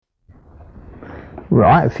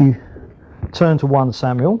Right, if you turn to 1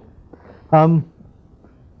 Samuel, 2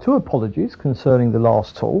 apologies concerning the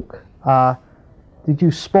last talk. Did you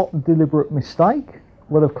spot the deliberate mistake?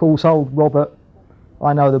 Well, of course, old Robert,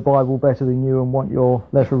 I know the Bible better than you and want your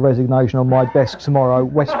letter of resignation on my desk tomorrow.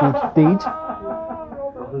 Westwood did.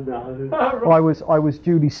 I was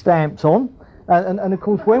duly stamped on, and of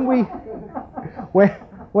course when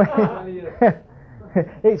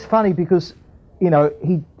it's funny because, you know,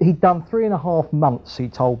 he'd done 3.5 months, he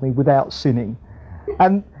told me, without sinning,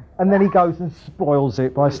 and then he goes and spoils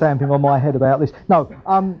it by stamping on my head about this. No,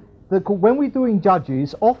 when we're doing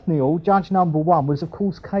judges, Othniel, judge number 1, was of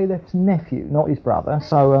course Caleb's nephew, not his brother.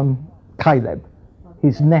 So Caleb,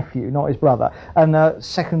 his nephew, not his brother. And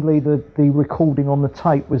secondly, the recording on the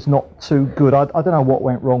tape was not too good. I don't know what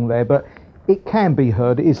went wrong there, but it can be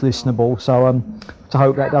heard. It is listenable. So to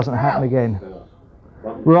hope that doesn't happen again.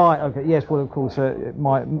 Right, okay, yes, well, of course,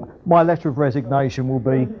 my letter of resignation will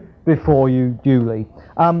be before you duly.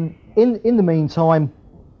 In the meantime,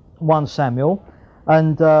 1 Samuel,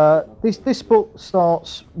 and this book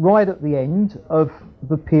starts right at the end of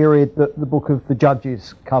the period that the book of the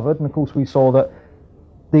Judges covered, and of course we saw that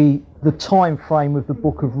the time frame of the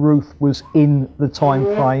book of Ruth was in the time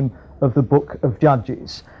frame of the book of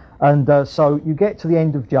Judges. And so you get to the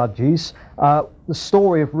end of Judges. The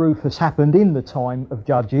story of Ruth has happened in the time of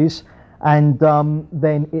Judges, and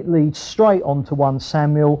then it leads straight on to 1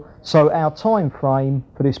 Samuel. So our time frame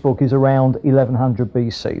for this book is around 1100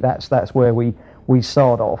 BC. That's where we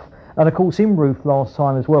start off. And of course in Ruth last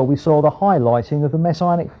time as well we saw the highlighting of the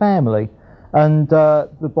Messianic family. And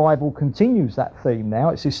the Bible continues that theme now.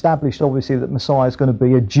 It's established obviously that Messiah is going to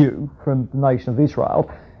be a Jew from the nation of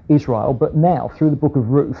Israel, but now through the book of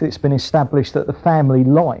Ruth it's been established that the family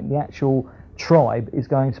line, the actual tribe, is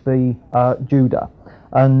going to be Judah,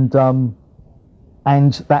 and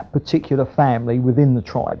that particular family within the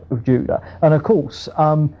tribe of Judah. And of course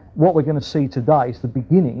what we're going to see today is the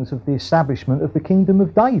beginnings of the establishment of the kingdom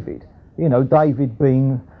of David. You know, David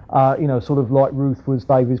being sort of like Ruth was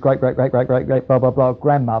David's great blah blah blah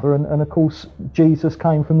grandmother, and of course Jesus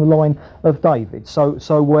came from the line of David.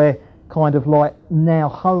 So we're kind of like now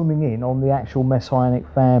homing in on the actual Messianic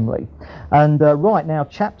family. And right now,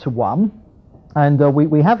 chapter 1, and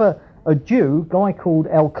we have a Jew, guy called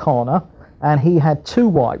Elkanah, and he had 2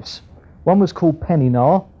 wives. One was called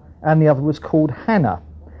Peninnah, and the other was called Hannah.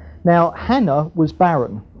 Now, Hannah was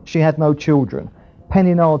barren. She had no children.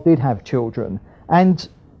 Peninnah did have children, and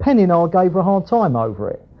Peninnah gave her a hard time over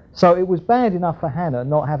it. So it was bad enough for Hannah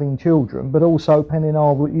not having children, but also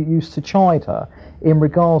Peninnah used to chide her in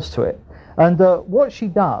regards to it. And what she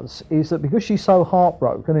does is that because she's so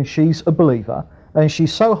heartbroken, and she's a believer, and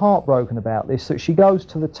she's so heartbroken about this, that she goes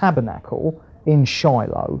to the tabernacle in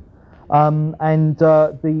Shiloh, and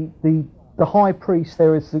the high priest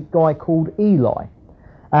there is the guy called Eli,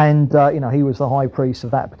 and he was the high priest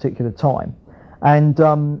of that particular time,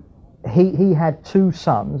 and he had 2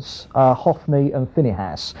 sons, Hophni and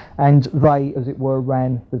Phinehas, and they, as it were,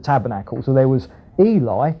 ran the tabernacle. So there was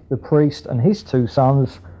Eli, the priest, and his 2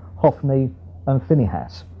 sons, Hophni and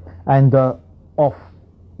Phinehas. And off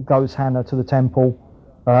goes Hannah to the temple,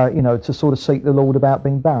 to sort of seek the Lord about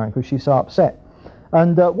being barren, because she's so upset.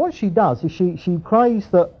 And what she does is she prays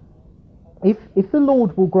that if the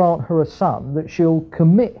Lord will grant her a son, that she'll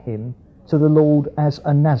commit him to the Lord as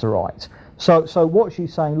a Nazirite. So what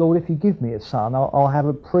she's saying, Lord, if you give me a son, I'll have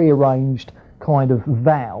a prearranged kind of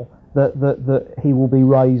vow that he will be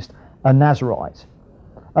raised a Nazirite.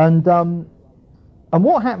 And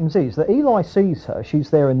what happens is that Eli sees her. She's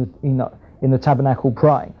there in the tabernacle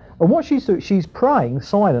praying, and what she's praying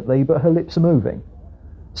silently, but her lips are moving.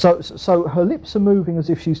 So her lips are moving as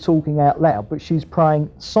if she's talking out loud, but she's praying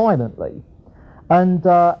silently, and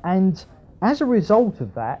as a result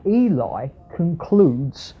of that, Eli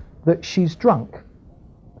concludes that she's drunk.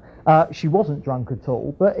 She wasn't drunk at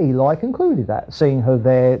all, but Eli concluded that, seeing her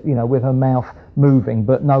there, with her mouth moving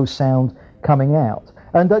but no sound coming out.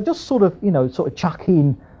 And just sort of chuck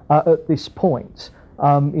in at this point,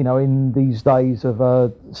 in these days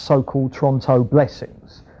of so-called Toronto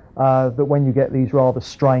blessings, that when you get these rather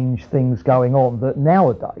strange things going on, that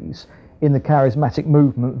nowadays in the charismatic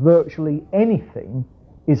movement, virtually anything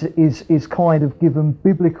is kind of given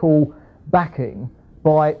biblical backing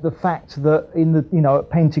by the fact that at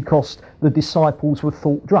Pentecost the disciples were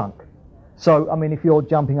thought drunk. So, I mean, if you're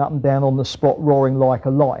jumping up and down on the spot roaring like a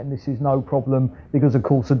lion, this is no problem, because of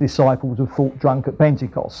course the disciples were thought drunk at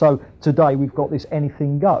Pentecost. So today we've got this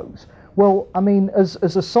anything goes. Well, I mean, as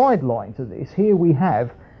a sideline to this, here we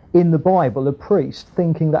have in the Bible a priest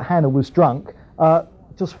thinking that Hannah was drunk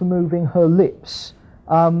just for moving her lips.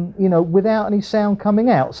 without any sound coming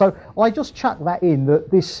out. So I just chuck that in,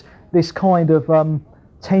 that this kind of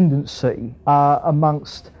tendency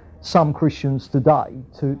amongst some Christians today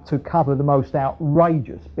to cover the most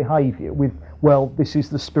outrageous behaviour with, well, this is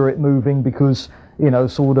the Spirit moving because, on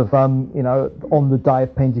the day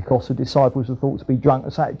of Pentecost the disciples are thought to be drunk,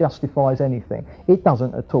 and so it justifies anything. It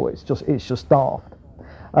doesn't at all. It's just daft.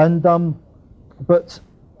 And but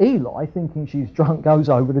Eli, thinking she's drunk, goes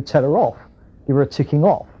over to tell her off, give her a ticking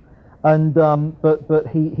off. And but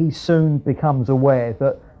he soon becomes aware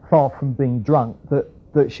that far from being drunk,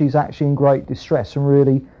 that she's actually in great distress and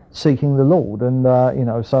really seeking the Lord. And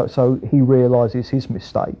so he realises his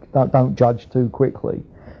mistake. Don't judge too quickly.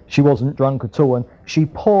 She wasn't drunk at all, and she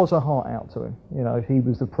pours her heart out to him. He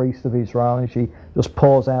was the priest of Israel, and she just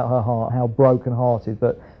pours out her heart, how broken-hearted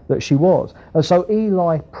that she was. And so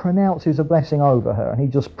Eli pronounces a blessing over her, and he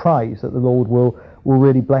just prays that the Lord will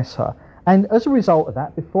really bless her. And as a result of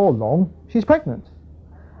that, before long, she's pregnant,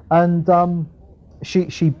 and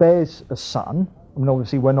she bears a son. I mean,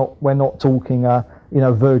 obviously, we're not talking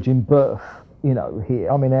virgin birth.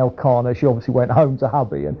 Here. I mean, Elkanah, she obviously went home to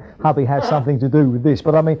hubby, and hubby had something to do with this.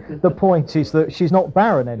 But I mean, the point is that she's not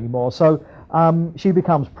barren anymore. So she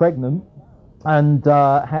becomes pregnant and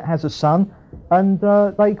has a son, and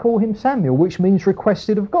they call him Samuel, which means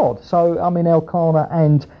requested of God. So, I mean, Elkanah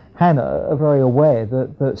and Hannah are very aware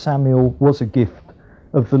that Samuel was a gift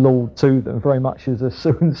of the Lord to them, very much as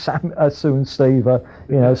Sue and Steve are,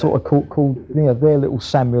 sort of called their little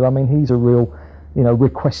Samuel. I mean, he's a real,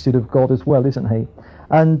 requested of God as well, isn't he?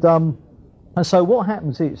 And so what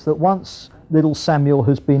happens is that once little Samuel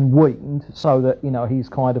has been weaned, so that, he's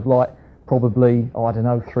kind of like probably,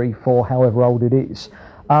 3, 4, however old it is,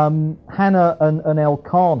 Hannah and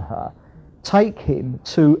Elkanah take him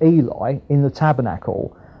to Eli in the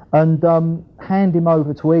tabernacle and hand him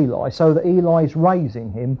over to Eli, so that Eli is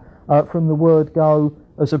raising him from the word go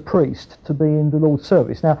as a priest to be in the Lord's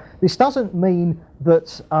service. Now, this doesn't mean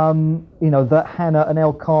that that Hannah and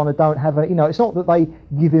Elkanah don't have it's not that they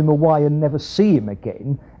give him away and never see him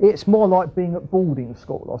again. It's more like being at boarding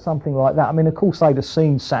school or something like that. I mean, of course, they'd have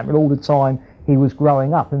seen Samuel all the time he was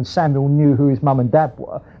growing up, and Samuel knew who his mum and dad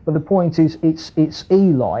were. But the point is, it's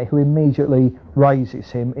Eli who immediately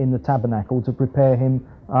raises him in the tabernacle to prepare him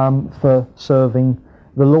for serving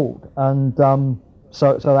the Lord. And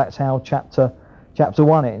so that's how chapter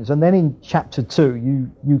 1 ends. And then in chapter 2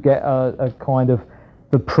 you get a kind of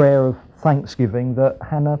the prayer of thanksgiving that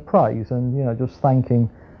Hannah prays, and just thanking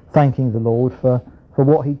the Lord for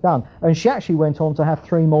what he'd done. And she actually went on to have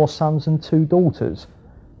 3 more sons and 2 daughters.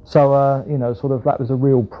 So sort of that was a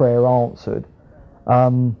real prayer answered.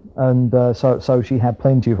 So she had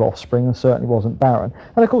plenty of offspring and certainly wasn't barren.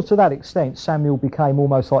 And of course, to that extent, Samuel became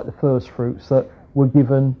almost like the first fruits that were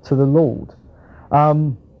given to the Lord.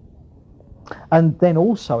 And then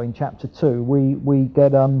also in chapter 2, we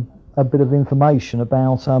get a bit of information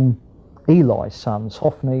about Eli's sons,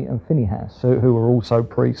 Hophni and Phinehas, who are also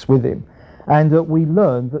priests with him. And we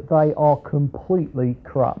learn that they are completely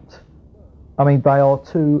corrupt. I mean, they are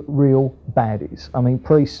 2 real baddies. I mean,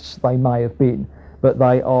 priests they may have been, but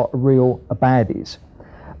they are real baddies.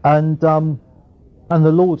 And the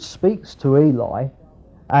Lord speaks to Eli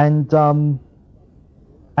and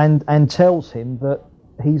tells him that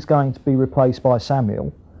he's going to be replaced by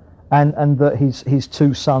Samuel, and that his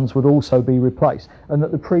 2 sons would also be replaced, and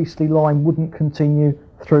that the priestly line wouldn't continue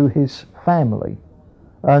through his family.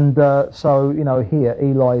 And so here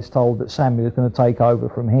Eli is told that Samuel is going to take over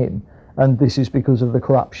from him, and this is because of the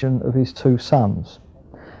corruption of his 2 sons.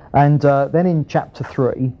 And then in chapter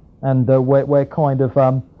 3, and we're kind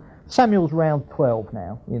of Samuel's around 12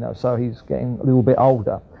 now, so he's getting a little bit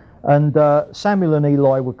older. And Samuel and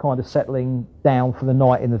Eli were kind of settling down for the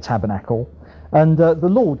night in the tabernacle, and the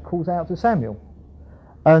Lord calls out to Samuel,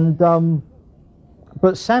 and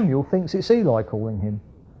but Samuel thinks it's Eli calling him.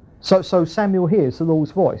 So Samuel hears the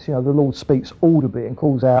Lord's voice. The Lord speaks audibly and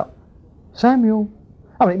calls out, Samuel.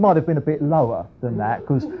 I mean, it might have been a bit lower than that,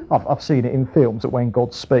 because I've seen it in films that when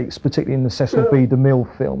God speaks, particularly in the Cecil B.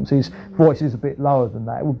 DeMille films, his voice is a bit lower than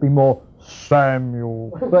that. It would be more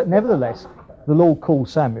Samuel. But nevertheless, the Lord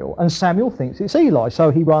calls Samuel, and Samuel thinks it's Eli.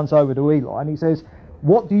 So he runs over to Eli and he says,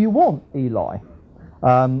 what do you want, Eli?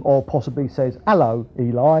 Or possibly says, hello,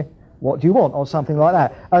 Eli, what do you want? Or something like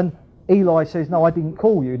that. And Eli says, no, I didn't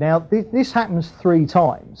call you. Now, this happens 3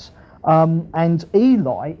 times. And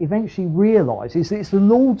Eli eventually realises it's the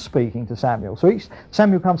Lord speaking to Samuel. So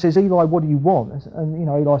Samuel comes and says, Eli, what do you want? And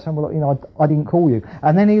Eli says, well, I didn't call you.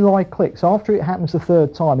 And then Eli clicks. After it happens the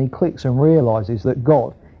 3rd time, he clicks and realises that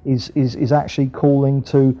God is actually calling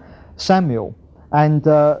to Samuel. And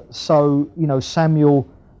so, Samuel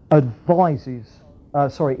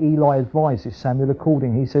Eli advises Samuel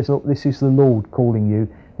accordingly. He says, look, this is the Lord calling you.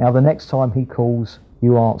 Now, the next time he calls,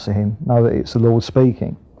 you answer him. Know that it's the Lord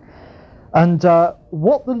speaking. And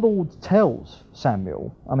what the Lord tells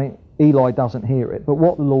Samuel, I mean, Eli doesn't hear it, but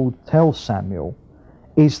what the Lord tells Samuel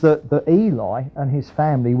is that Eli and his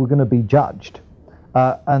family were going to be judged,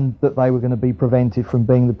 and that they were going to be prevented from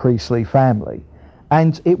being the priestly family.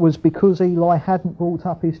 And it was because Eli hadn't brought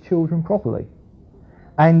up his children properly.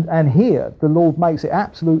 And here the Lord makes it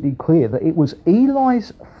absolutely clear that it was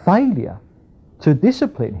Eli's failure to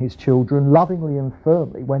discipline his children lovingly and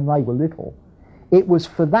firmly when they were little. It was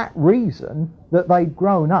for that reason that they'd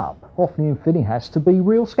grown up, Hophni and Phinehas, to be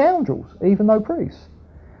real scoundrels, even though priests.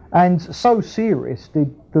 And so serious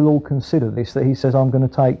did the Lord consider this that he says, I'm going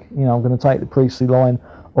to take the priestly line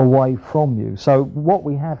away from you. So what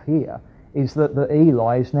we have here is that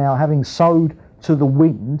Eli is now, having sowed to the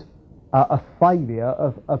wind a failure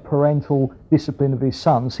of a parental discipline of his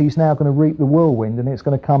sons, he's now going to reap the whirlwind, and it's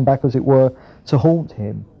going to come back, as it were, to haunt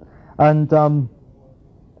him. And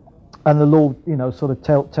the Lord, sort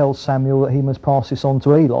of tells Samuel that he must pass this on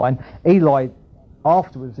to Eli. And Eli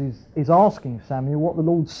afterwards is asking Samuel what the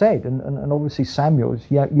Lord said, and obviously Samuel,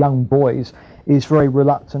 as young boy, is very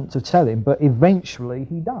reluctant to tell him, but eventually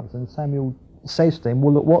he does. And Samuel says to him,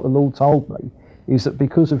 well, look, what the Lord told me is that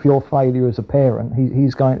because of your failure as a parent,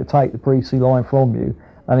 he's going to take the priestly line from you,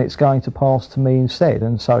 and it's going to pass to me instead.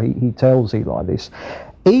 And so he tells Eli this.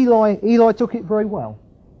 Eli took it very well.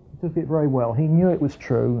 He knew it was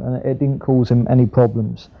true, and it didn't cause him any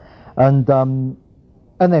problems. And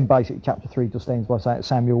then basically chapter 3 just ends by saying that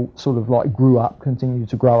Samuel sort of like grew up, continued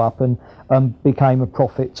to grow up, and became a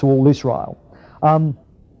prophet to all Israel.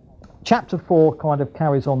 Chapter 4 kind of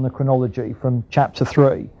carries on the chronology from chapter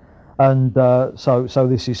 3. And so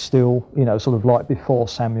this is still, sort of like before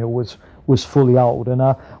Samuel was fully old. And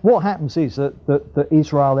what happens is that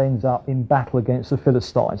Israel ends up in battle against the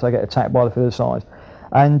Philistines. They get attacked by the Philistines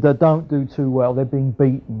and don't do too well. They're being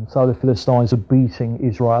beaten. So the Philistines are beating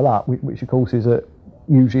Israel up, which of course is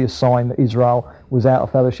usually a sign that Israel was out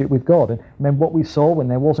of fellowship with God. And remember what we saw, when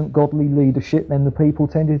there wasn't godly leadership, then the people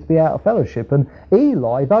tended to be out of fellowship. And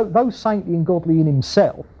Eli, though saintly and godly in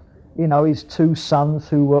himself, his two sons,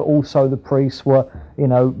 who were also the priests, were,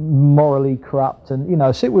 morally corrupt,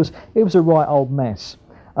 and so it was a right old mess.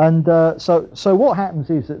 And so what happens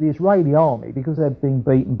is that the Israeli army, because they're being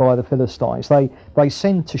beaten by the Philistines, they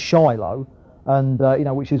send to Shiloh,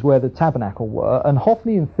 and which is where the tabernacle were, and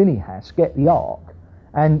Hophni and Phinehas get the ark,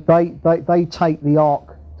 and they take the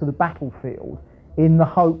ark to the battlefield in the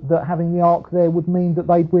hope that having the ark there would mean that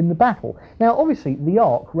they'd win the battle. Now, obviously, the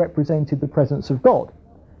ark represented the presence of God.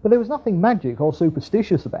 But there was nothing magic or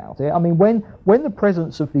superstitious about it. I mean, when the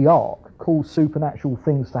presence of the ark caused supernatural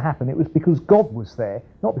things to happen, it was because God was there,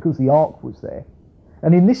 not because the ark was there.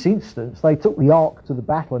 And in this instance, they took the ark to the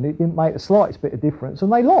battle, and it didn't make the slightest bit of difference,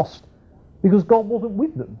 and they lost because God wasn't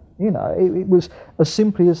with them. It was as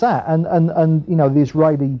simply as that. And the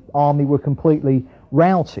Israeli army were completely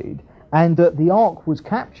routed, and the ark was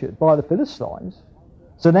captured by the Philistines.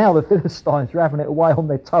 So now the Philistines are having it away on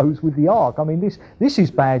their toes with the ark. I mean, this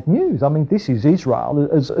is bad news. I mean, this is Israel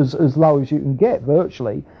as low as you can get,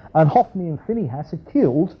 virtually. And Hophni and Phinehas are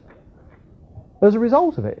killed as a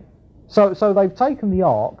result of it. So they've taken the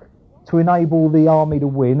ark to enable the army to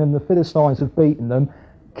win, and the Philistines have beaten them,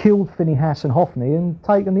 killed Phinehas and Hophni, and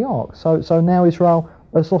taken the ark. So now Israel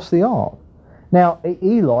has lost the ark. Now,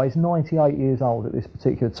 Eli is 98 years old at this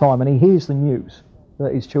particular time, and he hears the news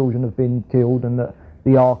that his children have been killed, and that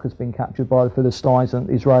the ark has been captured by the Philistines, and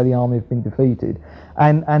the Israeli army have been defeated.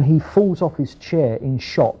 And he falls off his chair in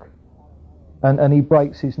shock, and he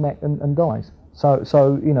breaks his neck and dies. So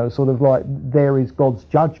sort of like there is God's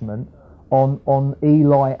judgment on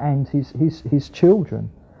Eli and his children.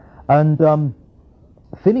 And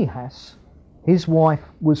Phinehas, his wife,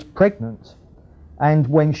 was pregnant, and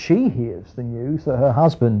when she hears the news that her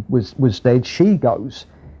husband was dead, she goes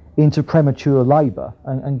into premature labour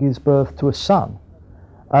and gives birth to a son.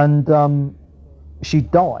 And she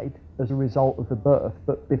died as a result of the birth,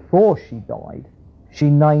 but before she died, she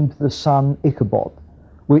named the son Ichabod,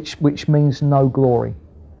 which means no glory.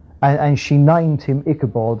 And she named him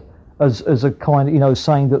Ichabod as a kind of,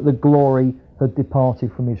 saying that the glory had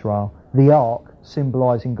departed from Israel. The ark,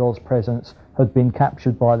 symbolising God's presence, had been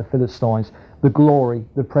captured by the Philistines. The glory,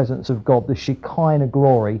 the presence of God, the Shekinah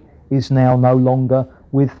glory, is now no longer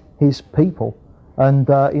with his people. And,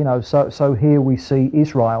 so here we see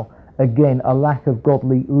Israel, again, a lack of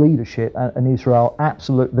godly leadership, and Israel,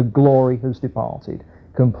 the glory has departed.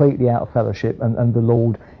 completely out of fellowship, and the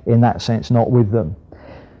Lord, in that sense, not with them.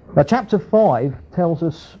 Now, chapter 5 tells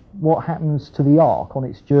us what happens to the ark on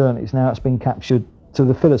its journeys. Now it's been captured to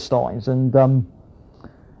the Philistines, and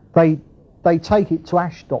they take it to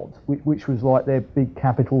Ashdod, which was like their big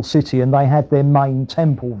capital city, and they had their main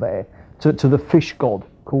temple there to the fish god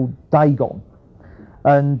called Dagon.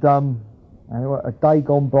 And a day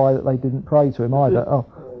gone by that they didn't pray to him either.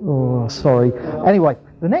 Oh, sorry. Anyway,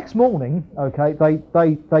 the next morning, okay,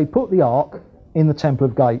 they put the ark in the temple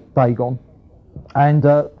of Dagon, and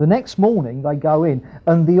the next morning they go in,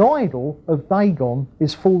 and the idol of Dagon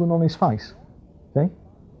is fallen on his face. See?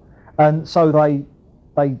 And so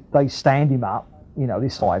they stand him up,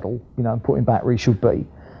 this idol, and put him back where he should be.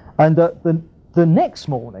 And the next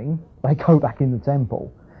morning they go back in the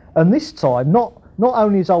temple, and this time not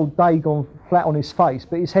only is old Dagon flat on his face,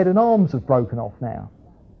 but his head and arms have broken off now,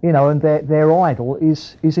 and their idol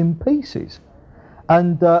is in pieces.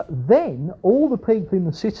 And then all the people in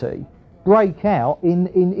the city break out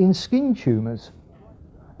in skin tumours,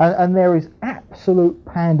 and there is absolute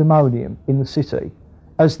pandemonium in the city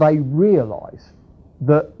as they realise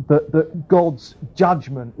that God's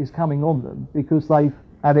judgment is coming on them because they've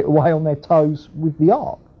had it away on their toes with the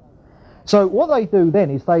ark. So what they do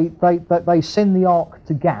then is they send the ark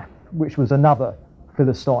to Gath, which was another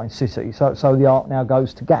Philistine city. So the ark now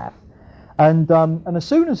goes to Gath, and as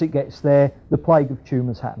soon as it gets there, the plague of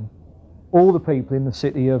tumours happen. All the people in the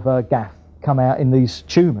city of Gath come out in these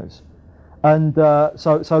tumours, and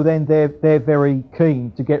so then they're very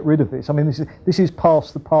keen to get rid of this. I mean, this is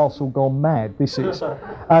past the parcel gone mad. This is,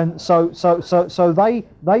 and so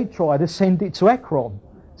they try to send it to Ekron,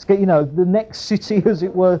 the next city, as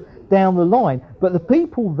it were, down the line. But the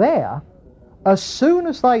people there, as soon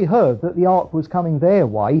as they heard that the ark was coming their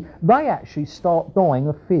way, they actually start dying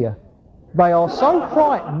of fear. They are so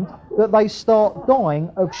frightened that they start dying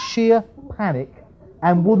of sheer panic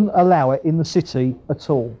and wouldn't allow it in the city at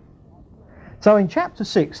all. So in chapter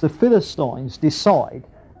 6, the Philistines decide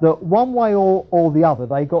that one way or the other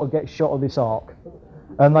they've got to get shot of this ark,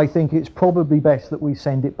 and they think it's probably best that we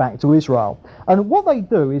send it back to Israel. And what they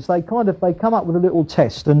do is they come up with a little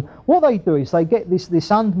test, and what they do is they get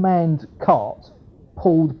this unmanned cart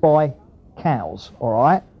pulled by cows, all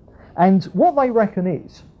right? And what they reckon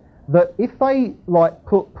is that if they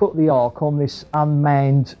put the ark on this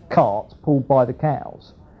unmanned cart pulled by the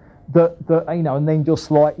cows, that and then just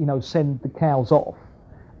send the cows off,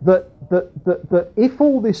 that if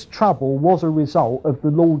all this trouble was a result of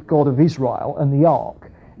the Lord God of Israel and the ark,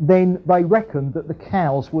 then they reckoned that the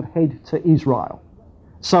cows would head to Israel.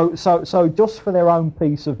 So just for their own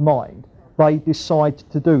peace of mind, they decide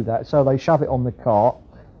to do that. So they shove it on the cart,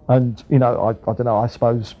 and I don't know, I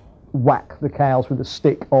suppose whack the cows with a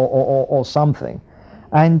stick or something,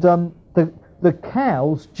 and the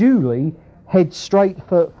cows duly head straight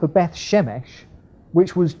for Beth Shemesh,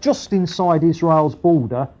 which was just inside Israel's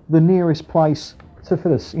border, the nearest place to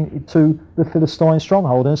the Philistine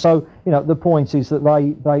stronghold. And so, the point is that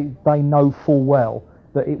they know full well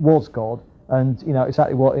that it was God, and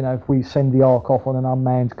exactly what, if we send the ark off on an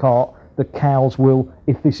unmanned cart, the cows will,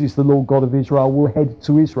 if this is the Lord God of Israel, will head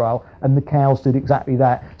to Israel, and the cows did exactly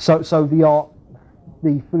that. So the ark,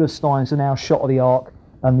 the Philistines are now shot of the ark,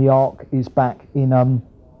 and the ark is back in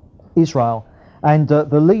Israel, and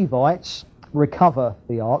the Levites recover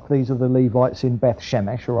the ark. These are the Levites in Beth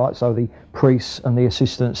Shemesh, all right, so the priests and the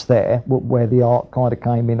assistants there, where the ark kind of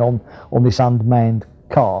came in on this unmanned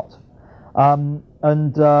cart, and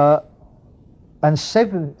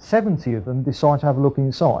 70 of them decide to have a look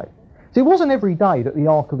inside. So it wasn't every day that the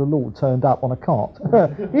ark of the Lord turned up on a cart.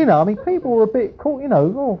 People were a bit caught,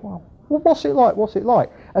 well, what's it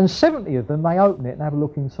like? And 70 of them, they open it and have a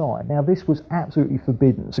look inside. Now, this was absolutely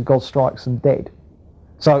forbidden, so God strikes them dead.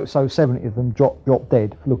 So 70 of them drop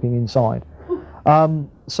dead for looking inside.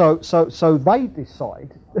 So they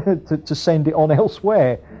decide to send it on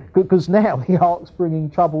elsewhere, because now the ark's bringing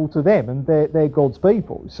trouble to them, and they're God's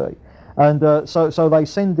people, you see. And so they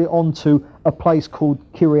send it on to a place called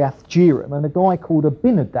Kiriath Jearim, and a guy called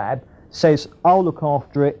Abinadab says, I'll look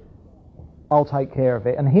after it, I'll take care of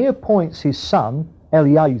it. And he appoints his son,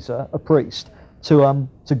 Eleazar, a priest, to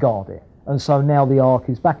guard it. And so now the ark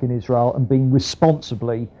is back in Israel and being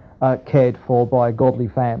responsibly cared for by a godly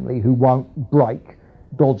family who won't break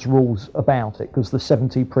God's rules about it, because the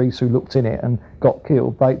 70 priests who looked in it and got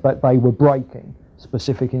killed, they were breaking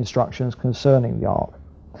specific instructions concerning the ark.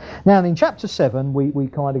 Now in chapter 7 we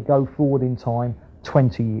kind of go forward in time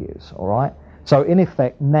 20 years, all right? So in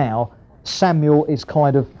effect now Samuel is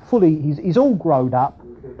kind of fully, he's all grown up,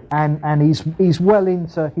 and he's well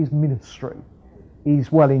into his ministry.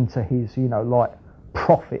 He's well into his,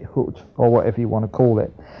 prophethood, or whatever you want to call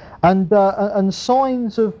it. And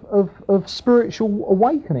signs of spiritual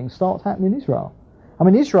awakening start happening in Israel. I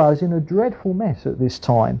mean, Israel is in a dreadful mess at this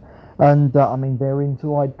time. And, I mean, they're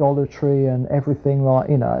into idolatry and everything like,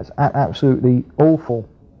 it's absolutely awful.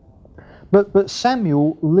 But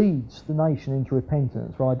Samuel leads the nation into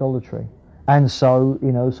repentance for idolatry. And so,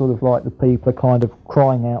 sort of like the people are kind of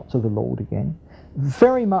crying out to the Lord again.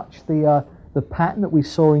 Very much the pattern that we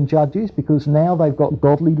saw in Judges, because now they've got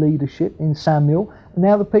godly leadership in Samuel. And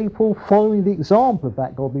now the people following the example of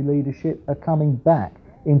that godly leadership are coming back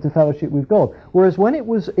into fellowship with God. Whereas when it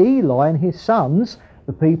was Eli and his sons,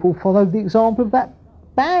 the people followed the example of that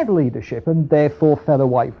bad leadership and therefore fell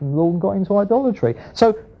away from the Lord and got into idolatry.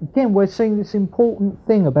 So again, we're seeing this important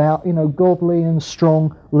thing about, godly and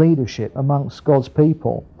strong leadership amongst God's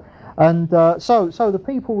people. And so the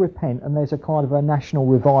people repent, and there's a kind of a national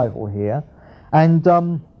revival here. And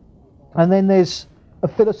then there's a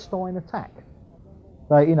Philistine attack.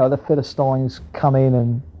 The Philistines come in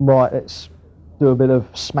and, right, let's do a bit of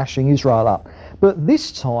smashing Israel up. But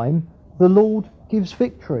this time, the Lord gives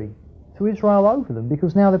victory to Israel over them,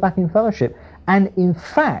 because now they're back in fellowship. And in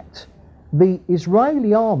fact, the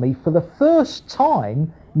Israeli army, for the first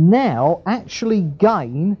time, now actually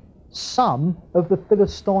gain some of the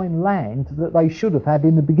Philistine land that they should have had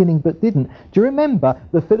in the beginning but didn't. Do you remember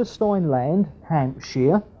the Philistine land,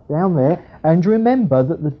 Hampshire, down there? And do you remember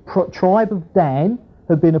that the tribe of Dan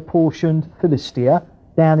had been apportioned Philistia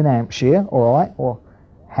down in Hampshire, all right, or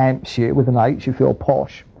Hampshire with an H if you're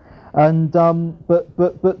posh. And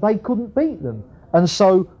but they couldn't beat them. And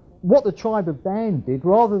so what the tribe of Dan did,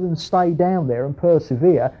 rather than stay down there and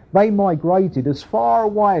persevere, they migrated as far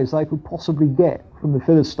away as they could possibly get from the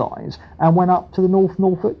Philistines and went up to the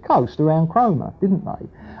Norfolk coast around Cromer, didn't they?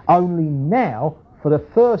 Only now, for the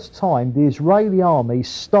first time, the Israeli army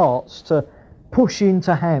starts to push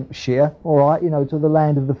into Hampshire, all right, to the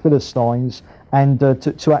land of the Philistines, and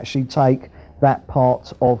to actually take that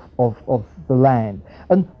part of the land.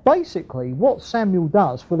 And basically what Samuel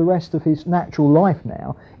does for the rest of his natural life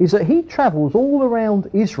now is that he travels all around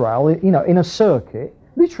Israel, in a circuit,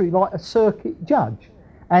 literally like a circuit judge,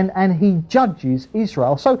 and he judges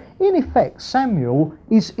Israel. So in effect, Samuel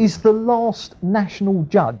is the last national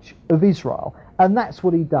judge of Israel, and that's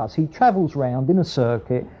what he does. He travels around in a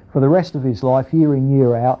circuit for the rest of his life, year in,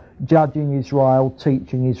 year out, judging Israel,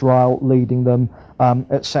 teaching Israel, leading them,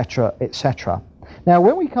 etc., etc. Now,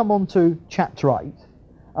 when we come on to chapter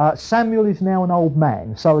 8, Samuel is now an old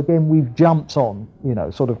man. So again, we've jumped on,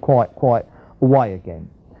 sort of quite away again.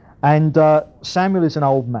 And Samuel is an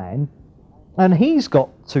old man, and he's got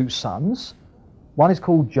two sons. One is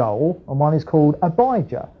called Joel, and one is called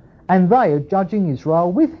Abijah. And they are judging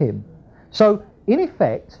Israel with him. So, in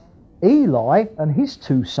effect, Eli and his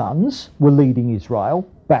two sons were leading Israel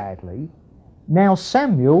badly. Now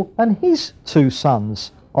Samuel and his two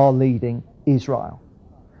sons are leading Israel.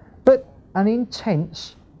 But an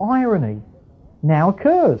intense irony now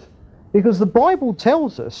occurs, because the Bible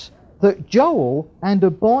tells us that Joel and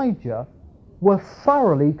Abijah were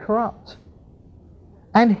thoroughly corrupt.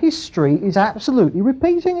 And history is absolutely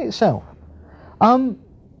repeating itself.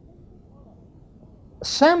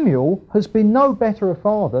 Samuel has been no better a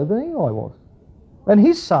father than Eli was. And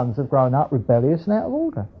his sons have grown up rebellious and out of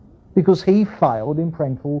order, because he failed in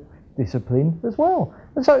parental discipline as well.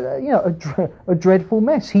 And so, a dreadful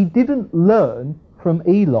mess. He didn't learn from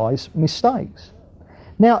Eli's mistakes.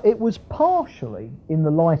 Now, it was partially in the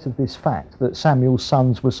light of this fact that Samuel's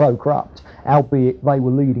sons were so corrupt, albeit they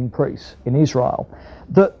were leading priests in Israel,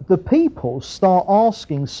 that the people start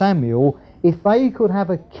asking Samuel if they could have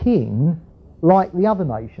a king like the other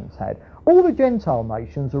nations had. All the Gentile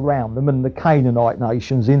nations around them and the Canaanite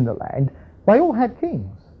nations in the land, they all had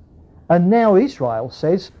kings. And now Israel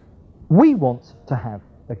says, we want to have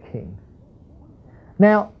a king.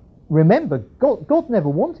 Now, remember, God never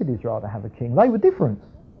wanted Israel to have a king. They were different.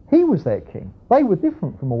 He was their king. They were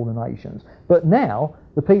different from all the nations. But now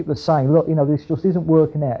the people are saying, look, this just isn't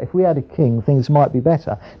working out. If we had a king, things might be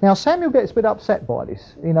better. Now, Samuel gets a bit upset by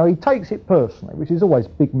this. He takes it personally, which is always a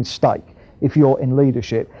big mistake if you're in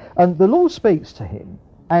leadership. And the Lord speaks to him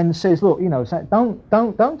and says, look,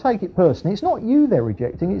 don't take it personally. It's not you they're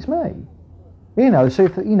rejecting, it's me. So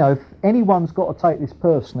if anyone's got to take this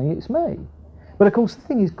personally, it's me. But of course the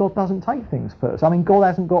thing is, God doesn't take things personally. I mean, God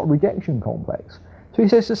hasn't got a rejection complex. So he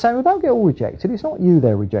says to Samuel, don't get all rejected. It's not you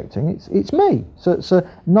they're rejecting, it's me. So it's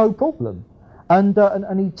no problem. And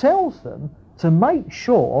he tells them to make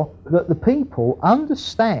sure that the people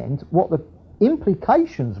understand what the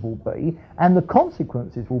implications will be and the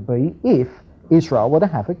consequences will be if Israel were to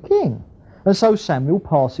have a king. And so Samuel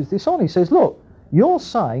passes this on. He says, look, you're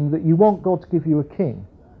saying that you want God to give you a king.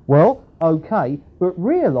 Well, okay, but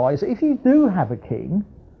realise that if you do have a king,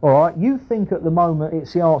 all right, you think at the moment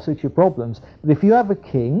it's the answer to your problems, but if you have a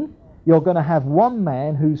king, you're going to have one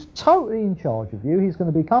man who's totally in charge of you. He's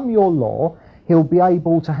going to become your law. He'll be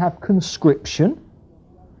able to have conscription.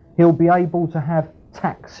 He'll be able to have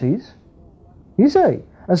taxes. You see?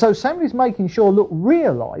 And so Samuel's making sure, look,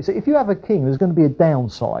 realise that if you have a king, there's going to be a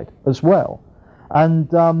downside as well.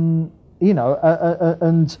 And,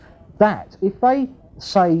 and that, if they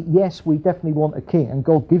say, yes, we definitely want a king, and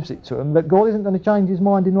God gives it to them, that God isn't going to change his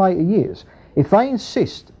mind in later years. If they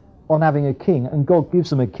insist on having a king and God gives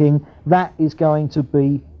them a king, that is going to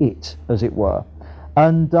be it, as it were.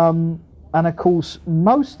 And of course,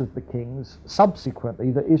 most of the kings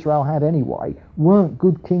subsequently that Israel had anyway weren't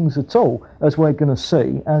good kings at all, as we're going to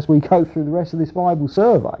see as we go through the rest of this Bible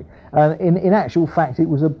survey. And in actual fact, it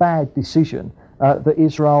was a bad decision that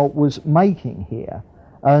Israel was making here.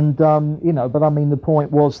 And, but I mean, the point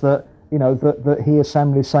was that, that here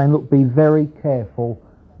Samuel is saying, look, be very careful,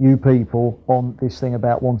 you people, on this thing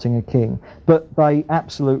about wanting a king. But they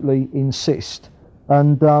absolutely insist.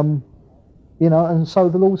 And, and so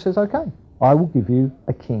the Lord says, okay, I will give you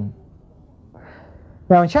a king.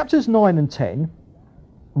 Now in chapters 9 and 10,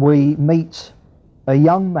 we meet a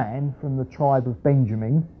young man from the tribe of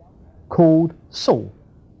Benjamin called Saul.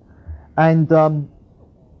 And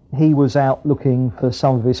he was out looking for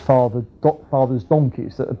some of his father's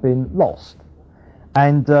donkeys that had been lost.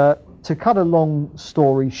 And to cut a long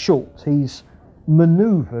story short, he's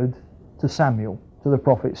manoeuvred to Samuel, to the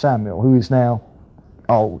prophet Samuel, who is now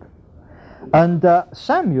old. And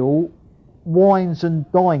Samuel wines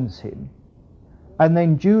and dines him, and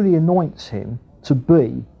then duly anoints him to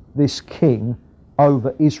be this king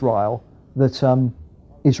over Israel that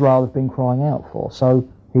Israel have been crying out for. So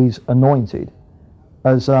he's anointed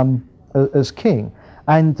as king.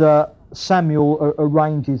 And Samuel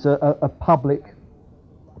arranges a public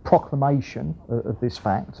proclamation of this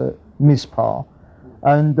fact at Mizpah.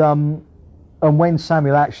 And when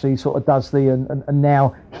Samuel actually sort of does and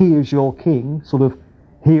now here's your king, sort of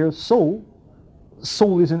here's Saul,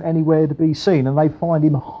 Saul isn't anywhere to be seen, and they find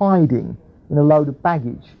him hiding in a load of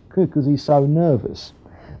baggage because he's so nervous.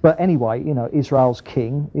 But anyway, Israel's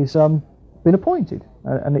king is been appointed,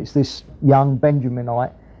 and it's this young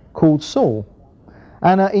Benjaminite called Saul.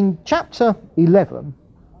 And in chapter 11,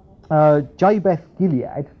 Jabesh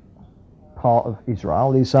Gilead, part of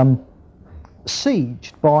Israel, is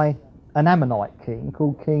sieged by an Ammonite king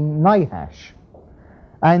called King Nahash.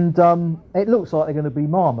 And it looks like they're going to be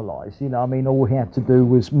marmalised. All he had to do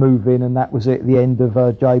was move in, and that was it, the end of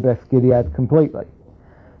Jabesh Gilead completely.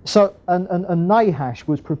 So, and Nahash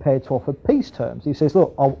was prepared to offer peace terms. He says,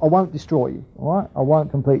 look, I won't destroy you, all right? I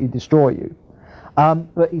won't completely destroy you.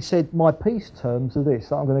 But he said, my peace terms are this,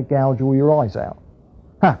 that I'm going to gouge all your eyes out.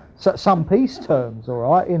 So some peace terms, all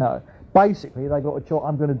right, Basically, they got a choice,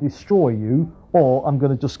 I'm going to destroy you, or I'm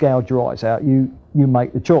going to just gouge your eyes out. You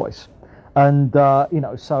make the choice. And, so,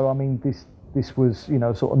 this was,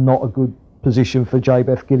 sort of not a good position for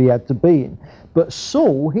Jabesh Gilead to be in. But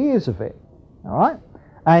Saul hears of it, all right?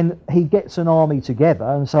 And he gets an army together,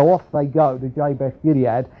 and so off they go to Jabesh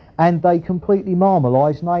Gilead, and they completely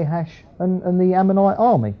marmalise Nahash and the Ammonite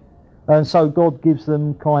army. And so God gives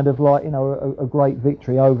them kind of like, a great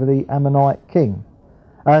victory over the Ammonite king.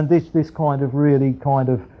 And this kind of really kind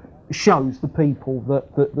of shows the people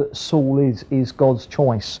that Saul is God's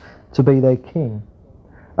choice to be their king.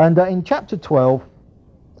 And in chapter 12,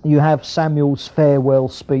 you have Samuel's farewell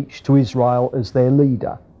speech to Israel as their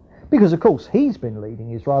leader. Because, of course, he's been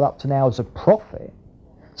leading Israel up to now as a prophet.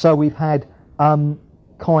 So we've had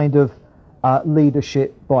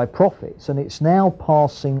leadership by prophets, and it's now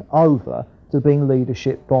passing over to being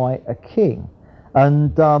leadership by a king.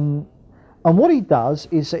 And what he does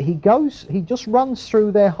is that he just runs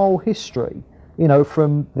through their whole history,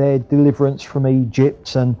 from their deliverance from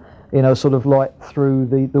Egypt and, sort of like through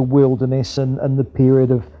the wilderness and the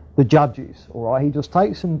period of the judges, all right? He just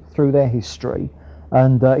takes them through their history.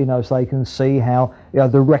 And, so they can see how,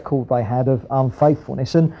 the record they had of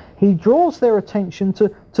unfaithfulness. And he draws their attention to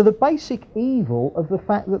the basic evil of the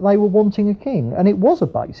fact that they were wanting a king. And it was a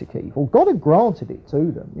basic evil. God had granted it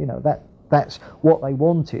to them. That's what they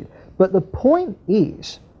wanted. But the point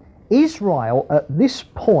is, Israel at this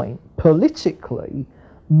point, politically,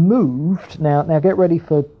 moved, now get ready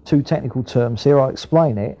for two technical terms here, I'll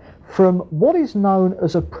explain it, from what is known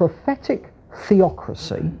as a prophetic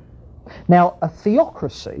theocracy. Now, a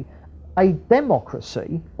theocracy, a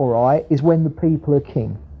democracy, all right, is when the people are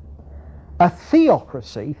king. A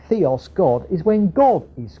theocracy, theos, God, is when God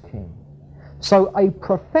is king. So a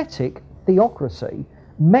prophetic theocracy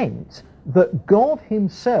meant that God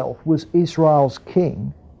himself was Israel's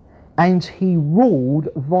king, and he ruled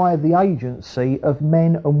via the agency of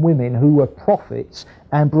men and women who were prophets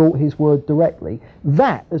and brought his word directly.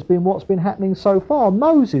 That has been what's been happening so far.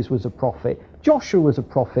 Moses was a prophet. Joshua was a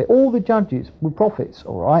prophet. All the judges were prophets,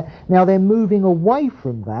 all right? Now they're moving away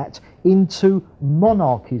from that into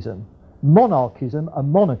monarchism. Monarchism, a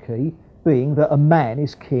monarchy, being that a man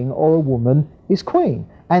is king or a woman is queen.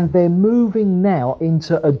 And they're moving now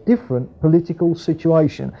into a different political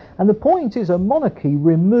situation. And the point is, a monarchy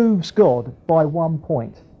removes God by one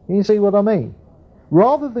point. You see what I mean?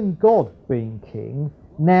 Rather than God being king,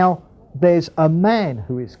 now there's a man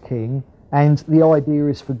who is king, and the idea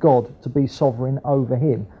is for God to be sovereign over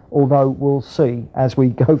him. Although we'll see as we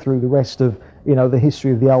go through the rest of the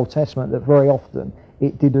history of the Old Testament that very often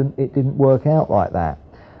it didn't work out like that.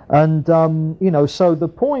 And, so the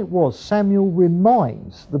point was, Samuel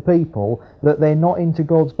reminds the people that they're not into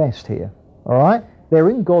God's best here, all right? They're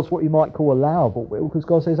in God's what you might call allowable will, because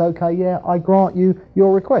God says, okay, yeah, I grant you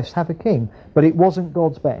your request, have a king. But it wasn't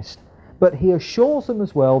God's best. But he assures them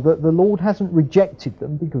as well that the Lord hasn't rejected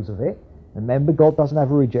them because of it. Remember, God doesn't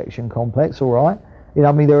have a rejection complex, all right?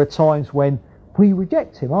 There are times when we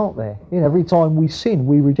reject him, aren't there? Every time we sin,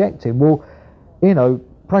 we reject him. Well,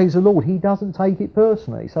 praise the Lord, he doesn't take it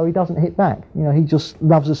personally, so he doesn't hit back. He just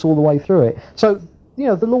loves us all the way through it. So,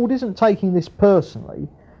 the Lord isn't taking this personally,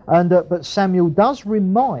 and but Samuel does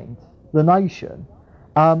remind the nation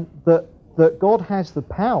that God has the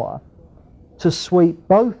power to sweep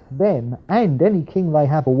both them and any king they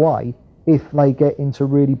have away if they get into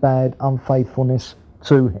really bad unfaithfulness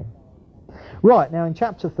to him. Right, now in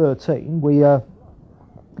chapter 13, we are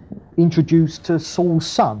introduced to Saul's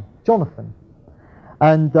son, Jonathan.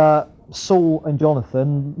 And Saul and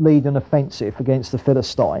Jonathan lead an offensive against the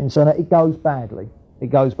Philistines, and it goes badly.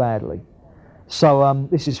 So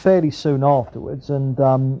this is fairly soon afterwards, and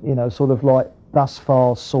sort of like thus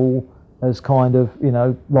far Saul has kind of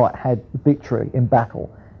had victory in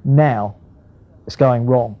battle. Now it's going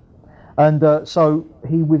wrong, and so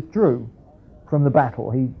he withdrew from the battle.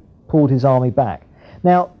 He pulled his army back.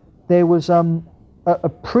 Now there was a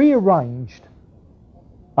prearranged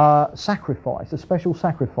sacrifice, a special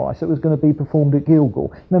sacrifice that was going to be performed at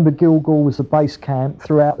Gilgal. Remember, Gilgal was the base camp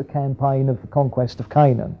throughout the campaign of the conquest of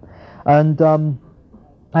Canaan, and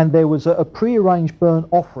there was a prearranged burnt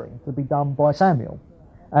offering to be done by Samuel,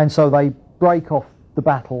 and so they break off the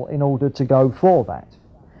battle in order to go for that.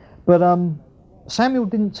 But Samuel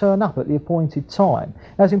didn't turn up at the appointed time.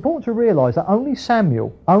 Now it's important to realise that only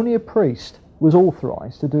Samuel, only a priest, was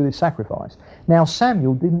authorised to do this sacrifice. Now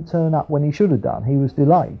Samuel didn't turn up when he should have done. He was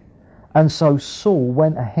delayed. And so Saul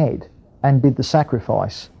went ahead and did the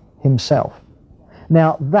sacrifice himself.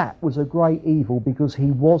 Now that was a great evil because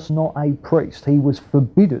he was not a priest. He was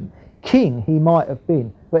forbidden. King he might have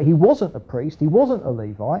been, but he wasn't a priest. He wasn't a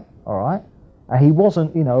Levite, all right? And he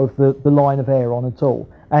wasn't, of the line of Aaron at all.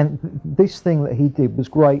 And this thing that he did was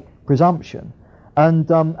great presumption. And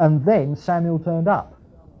then Samuel turned up,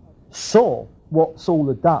 saw what Saul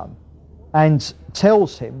had done, and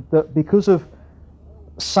tells him that because of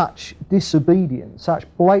such disobedience, such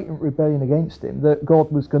blatant rebellion against him, that God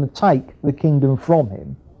was going to take the kingdom from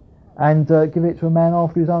him and give it to a man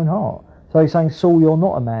after his own heart. So he's saying, Saul, you're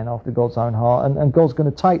not a man after God's own heart, and God's going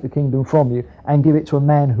to take the kingdom from you and give it to a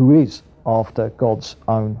man who is after God's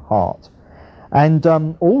own heart. And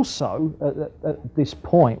also at this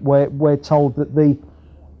point, we're told that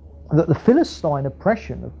the Philistine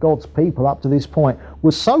oppression of God's people up to this point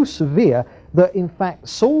was so severe that in fact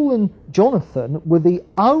Saul and Jonathan were the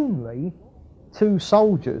only two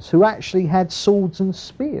soldiers who actually had swords and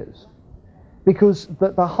spears, because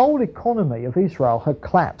the whole economy of Israel had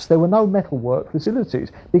collapsed. There were no metalwork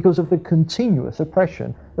facilities because of the continuous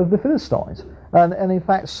oppression of the Philistines. And in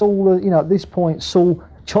fact Saul, at this point Saul,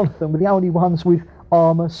 Jonathan were the only ones with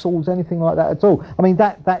armour, swords, anything like that at all. I mean,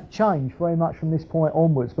 that changed very much from this point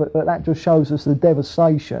onwards, but that just shows us the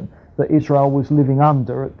devastation that Israel was living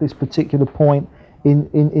under at this particular point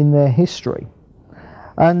in their history.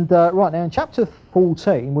 And right now in chapter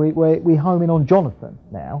 14, we home in on Jonathan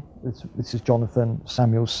now. This is Jonathan,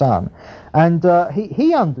 Samuel's son. And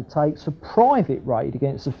he undertakes a private raid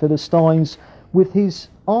against the Philistines with his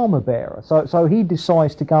armour bearer. So he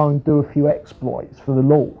decides to go and do a few exploits for the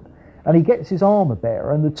Lord. And he gets his armour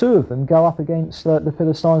bearer, and the two of them go up against the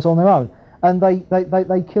Philistines on their own. And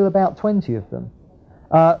they kill about 20 of them.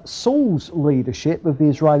 Saul's leadership of the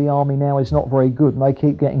Israeli army now is not very good, and they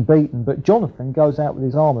keep getting beaten. But Jonathan goes out with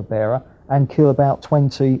his armour bearer and kill about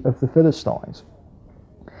 20 of the Philistines.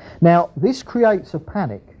 Now, this creates a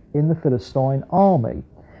panic in the Philistine army.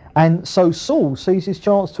 And so Saul sees his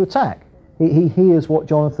chance to attack. He hears what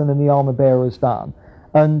Jonathan and the armor bearer has done,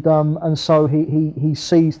 and so he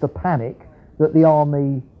sees the panic that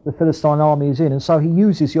the Philistine army is in, and so he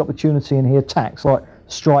uses the opportunity and he attacks, like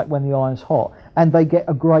strike when the iron's hot, and they get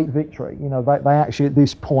a great victory. You know, they actually at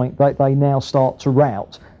this point they now start to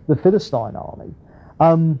rout the Philistine army.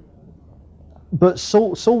 But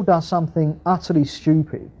Saul does something utterly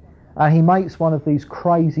stupid. And he makes one of these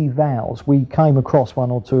crazy vows. We came across one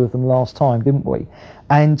or two of them last time, didn't we?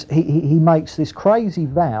 And he makes this crazy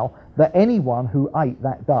vow that anyone who ate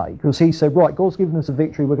that day, because he said, right, God's given us a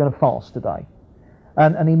victory, we're going to fast today.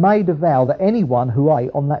 And he made a vow that anyone who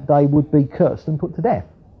ate on that day would be cursed and put to death.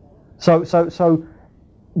 So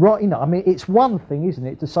right, you know, I mean, it's one thing, isn't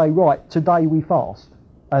it, to say, right, today we fast.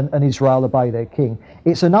 And Israel obey their king.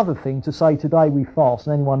 It's another thing to say today we fast,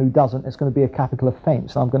 and anyone who doesn't, it's going to be a capital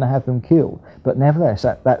offence. I'm going to have them killed. But nevertheless,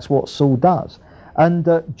 that's what Saul does. And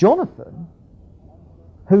Jonathan,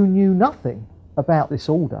 who knew nothing about this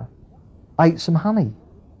order, ate some honey.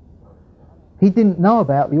 He didn't know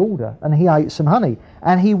about the order, and he ate some honey.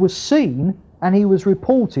 And he was seen, and he was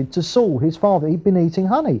reported to Saul, his father. He'd been eating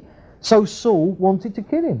honey. So Saul wanted to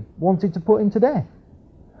kill him, wanted to put him to death.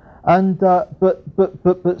 And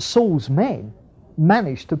but Saul's men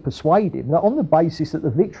managed to persuade him that on the basis that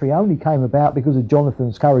the victory only came about because of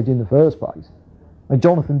Jonathan's courage in the first place, and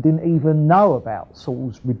Jonathan didn't even know about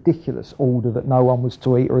Saul's ridiculous order that no one was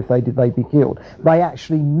to eat, or if they did, they'd be killed. They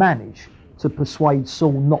actually managed to persuade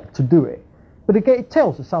Saul not to do it. But again, it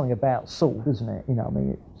tells us something about Saul, doesn't it? You know, I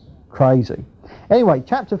mean, it's crazy. Anyway,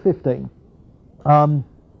 chapter 15.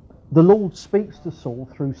 The Lord speaks to Saul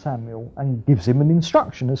through Samuel and gives him an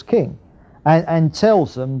instruction as king, and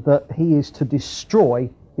tells them that he is to destroy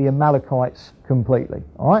the Amalekites completely.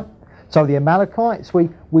 All right? So the Amalekites,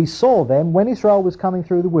 we saw them when Israel was coming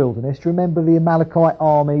through the wilderness. Do you remember the Amalekite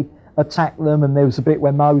army attacked them, and there was a bit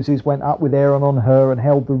where Moses went up with Aaron on her and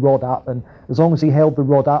held the rod up, and as long as he held the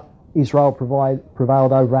rod up, Israel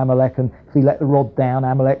prevailed over Amalek, and if he let the rod down,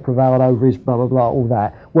 Amalek prevailed over his blah, blah, blah, all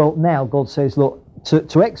that. Well, now God says, look,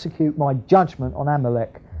 to execute my judgment on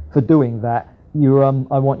Amalek for doing that,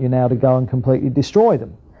 I want you now to go and completely destroy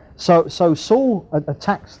them. So Saul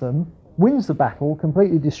attacks them, wins the battle,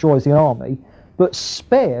 completely destroys the army, but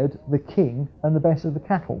spared the king and the best of the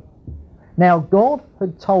cattle. Now God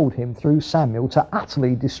had told him through Samuel to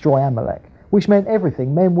utterly destroy Amalek, which meant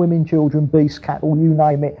everything, men, women, children, beasts, cattle, you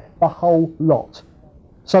name it, the whole lot.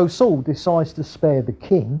 So Saul decides to spare the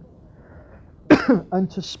king and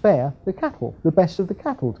to spare the cattle, the best of the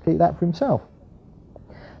cattle, to keep that for himself.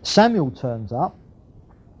 Samuel turns up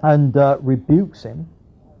and rebukes him,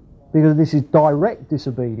 because this is direct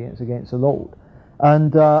disobedience against the Lord,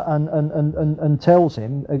 and tells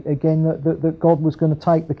him again that God was going to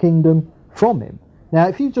take the kingdom from him. Now,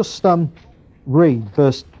 if you just read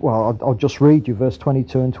I'll just read you verse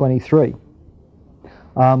 22 and 23,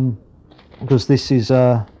 because this is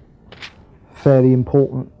a fairly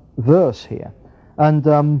important verse here.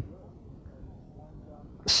 And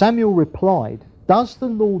Samuel replied, "Does the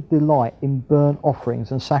Lord delight in burnt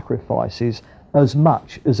offerings and sacrifices as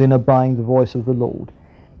much as in obeying the voice of the Lord?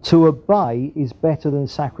 To obey is better than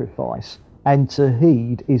sacrifice, and to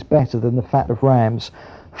heed is better than the fat of rams.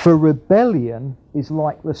 For rebellion is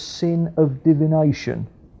like the sin of divination."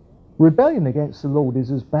 Rebellion against the Lord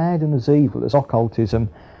is as bad and as evil as occultism,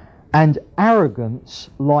 and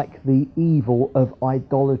arrogance like the evil of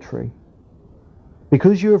idolatry.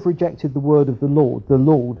 Because you have rejected the word of the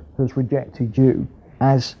Lord has rejected you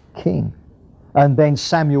as king. And then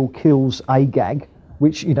Samuel kills Agag,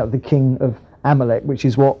 which, you know, the king of Amalek, which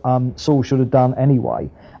is what Saul should have done anyway.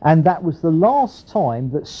 And that was the last time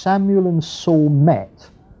that Samuel and Saul met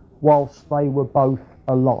whilst they were both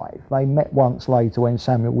alive. They met once later when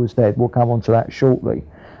Samuel was dead. We'll come on to that shortly.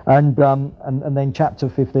 And then chapter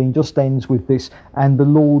 15 just ends with this, and the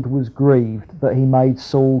Lord was grieved that he made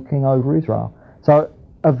Saul king over Israel. So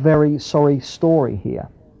a very sorry story here.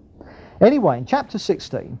 Anyway, in chapter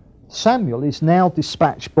 16, Samuel is now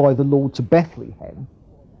dispatched by the Lord to Bethlehem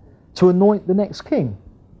to anoint the next king.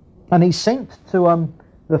 And he's sent to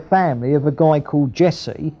the family of a guy called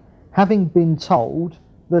Jesse, having been told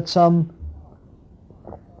that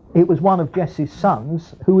it was one of Jesse's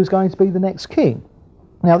sons who was going to be the next king.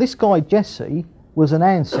 Now, this guy Jesse was an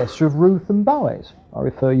ancestor of Ruth and Boaz. I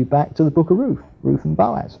refer you back to the book of Ruth and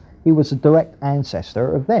Boaz. He was a direct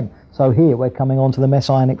ancestor of them. So here we're coming on to the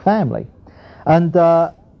Messianic family. And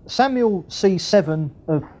Samuel sees 7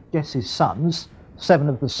 of Jesse's sons. 7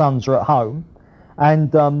 of the sons are at home.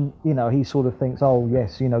 And, he sort of thinks, oh,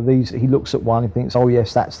 yes, these. He looks at one and thinks, oh,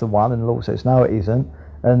 yes, that's the one. And the Lord says, no, it isn't.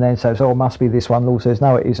 and then says, oh, it must be this one. The Lord says,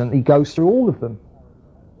 no, it isn't. He goes through all of them,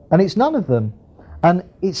 and it's none of them. And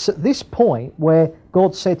it's at this point where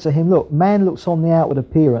God said to him, look, man looks on the outward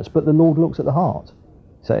appearance, but the Lord looks at the heart.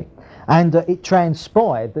 See? And it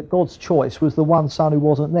transpired that God's choice was the one son who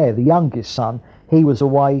wasn't there, the youngest son. He was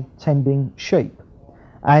away tending sheep.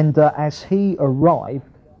 And as he arrived,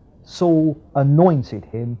 Saul anointed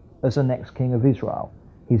him as the next king of Israel.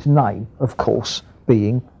 His name, of course,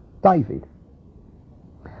 being David.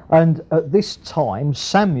 And at this time,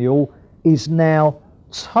 Samuel is now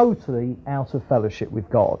totally out of fellowship with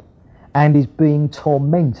God and is being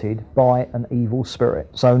tormented by an evil spirit.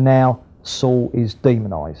 So now Saul is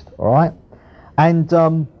demonized, all right?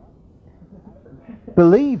 And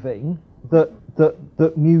believing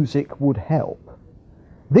that music would help,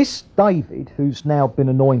 this David, who's now been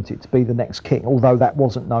anointed to be the next king, although that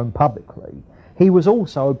wasn't known publicly, he was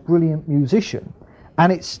also a brilliant musician.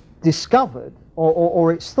 And it's discovered,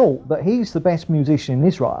 or it's thought, that he's the best musician in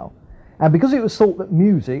Israel. And because it was thought that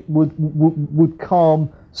music would calm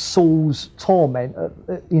Saul's torment,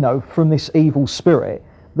 from this evil spirit,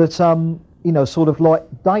 that, sort of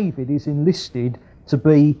like David is enlisted to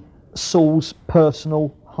be Saul's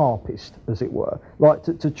personal harpist, as it were, like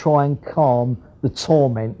to try and calm the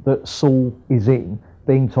torment that Saul is in,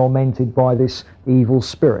 being tormented by this evil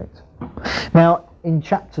spirit. Now, in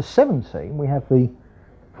chapter 17, we have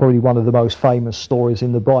probably one of the most famous stories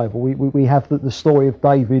in the Bible. We have the story of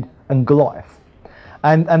David and Goliath.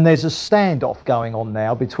 And there's a standoff going on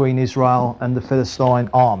now between Israel and the Philistine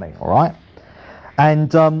army, all right?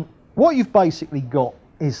 And what you've basically got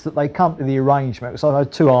is that they come to the arrangement, because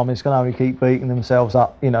those two armies can only keep beating themselves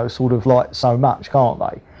up, sort of like so much, can't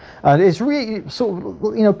they? And it's really sort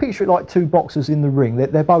of, picture it like two boxers in the ring.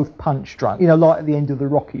 They're both punch drunk, like at the end of the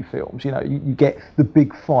Rocky films. You get the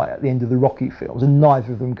big fight at the end of the Rocky films, and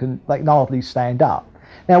neither of them they can hardly stand up.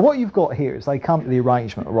 Now, what you've got here is they come to the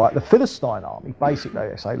arrangement, right? The Philistine army, basically,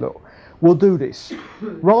 they say, look, we'll do this.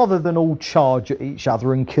 Rather than all charge at each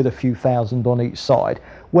other and kill a few thousand on each side,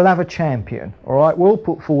 we'll have a champion, all right? We'll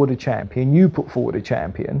put forward a champion, you put forward a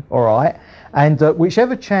champion, all right? And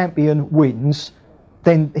whichever champion wins,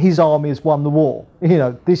 then his army has won the war.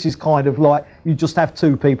 This is kind of like you just have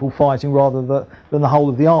two people fighting rather than the whole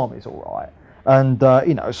of the armies, all right? And,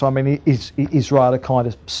 so I mean, Israel are kind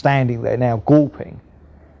of standing there now gulping,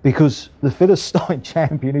 because the Philistine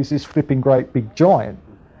champion is this flipping great big giant.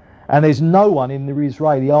 And there's no one in the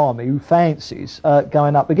Israeli army who fancies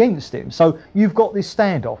going up against him. So you've got this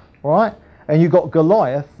standoff, all right? And you've got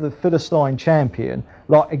Goliath, the Philistine champion,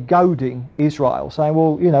 like goading Israel, saying,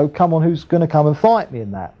 well, come on, who's going to come and fight me in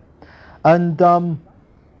that? And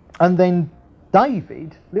then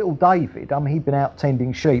David, little David, he'd been out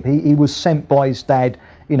tending sheep. He was sent by his dad,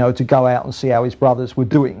 to go out and see how his brothers were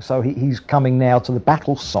doing. So he's coming now to the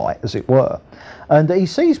battle site, as it were. And he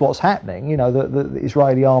sees what's happening, the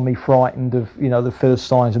Israeli army frightened of, the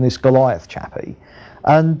Philistines and this Goliath chappie.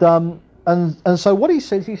 And so what he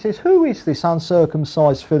says, who is this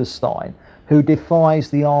uncircumcised Philistine who defies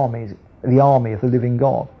the army of the living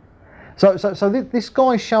God? So this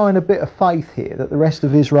guy's showing a bit of faith here that the rest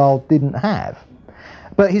of Israel didn't have.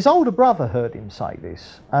 But his older brother heard him say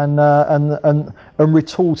this and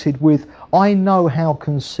retorted with, I know how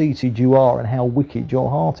conceited you are and how wicked your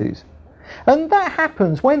heart is. And that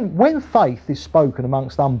happens when faith is spoken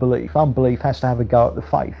amongst unbelief. Unbelief has to have a go at the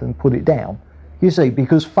faith and put it down. You see,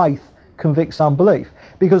 because faith convicts unbelief.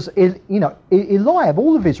 Because, Eliab,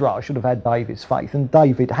 all of Israel should have had David's faith, and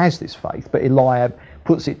David has this faith, but Eliab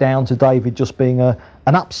puts it down to David just being an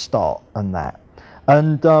upstart and that.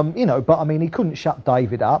 And, but I mean, he couldn't shut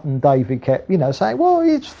David up, and David kept, saying, well,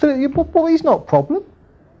 he's not a problem.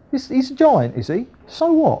 He's a giant, is he?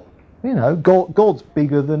 So what? God's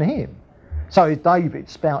bigger than him. So is David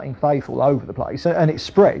spouting faith all over the place, and it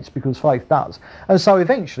spreads because faith does. And so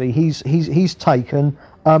eventually he's taken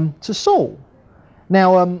to Saul.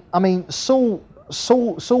 Now,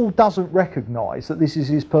 Saul doesn't recognise that this is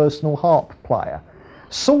his personal harp player.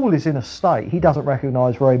 Saul is in a state he doesn't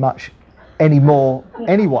recognise very much anymore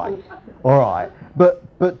anyway. All right,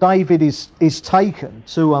 but David is taken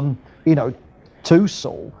to to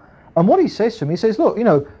Saul. And what he says to him, he says, look,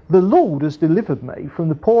 the Lord has delivered me from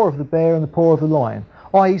the paw of the bear and the paw of the lion.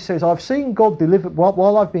 He says, I've seen God deliver,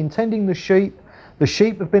 while I've been tending the sheep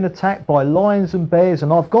have been attacked by lions and bears,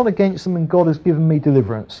 and I've gone against them, and God has given me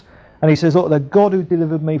deliverance. And he says, look, the God who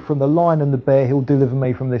delivered me from the lion and the bear, he'll deliver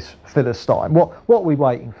me from this Philistine. What are we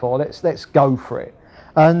waiting for? Let's go for it.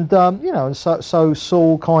 And, so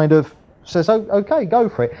Saul kind of says, okay, go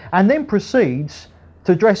for it. And then proceeds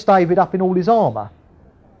to dress David up in all his armour.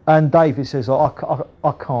 And David says, I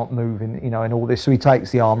can't move in all this. So he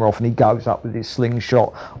takes the armour off and he goes up with his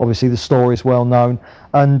slingshot. Obviously the story is well known,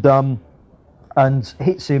 and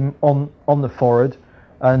hits him on the forehead,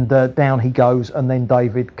 and down he goes. And then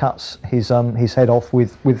David cuts his head off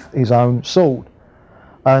with his own sword.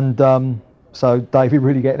 And so David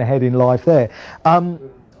really getting ahead in life there.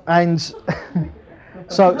 And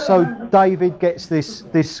so David gets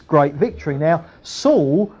this great victory. Now,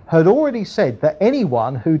 Saul had already said that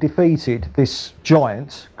anyone who defeated this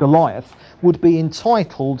giant, Goliath, would be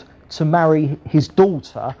entitled to marry his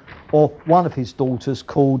daughter, or one of his daughters,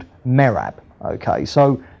 called Merab. Okay,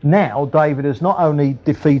 so now David has not only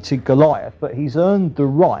defeated Goliath, but he's earned the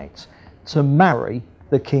right to marry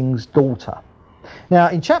the king's daughter. Now,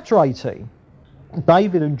 in chapter 18,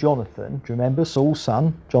 David and Jonathan, do you remember Saul's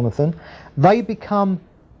son, Jonathan? They become,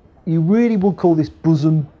 you really would call this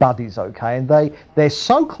bosom buddies, okay? And they're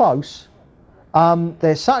so close,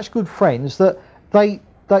 they're such good friends that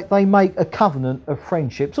they make a covenant of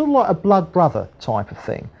friendship, sort of like a blood brother type of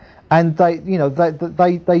thing. And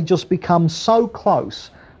they just become so close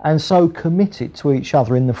and so committed to each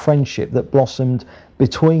other in the friendship that blossomed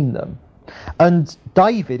between them. And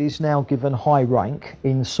David is now given high rank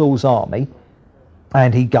in Saul's army,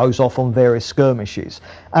 and he goes off on various skirmishes.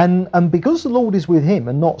 And because the Lord is with him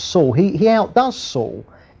and not Saul, he outdoes Saul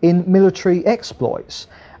in military exploits.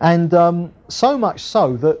 And so much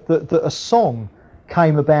so that a song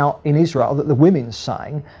came about in Israel that the women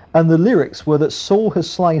sang, and the lyrics were that Saul has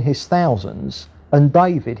slain his thousands and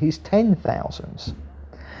David his 10,000s.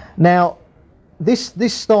 Now, this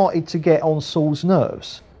started to get on Saul's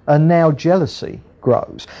nerves, and now jealousy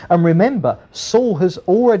grows. And remember, Saul has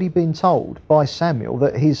already been told by Samuel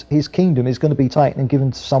that his kingdom is going to be taken and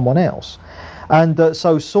given to someone else. And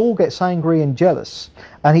so Saul gets angry and jealous,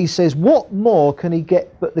 and he says, what more can he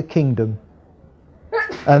get but the kingdom?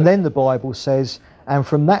 And then the Bible says, and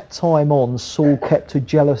from that time on, Saul kept a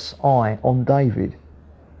jealous eye on David.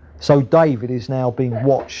 So David is now being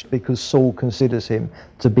watched because Saul considers him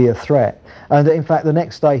to be a threat. And in fact, the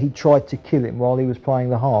next day he tried to kill him while he was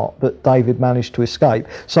playing the harp, but David managed to escape.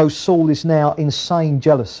 So Saul is now, insane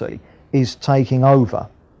jealousy is taking over.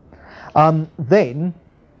 Then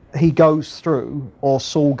he goes through, or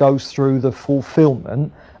Saul goes through the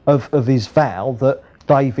fulfillment of his vow that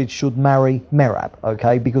David should marry Merab,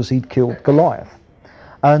 okay, because he'd killed Goliath.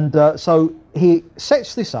 And so he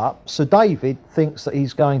sets this up, so David thinks that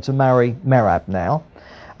he's going to marry Merab now.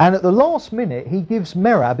 And at the last minute, he gives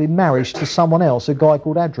Merab in marriage to someone else, a guy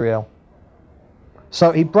called Adriel.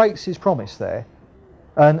 So he breaks his promise there.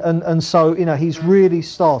 And so, he's really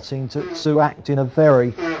starting to act in a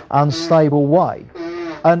very unstable way.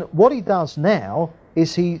 And what he does now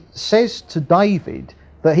is he says to David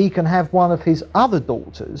that he can have one of his other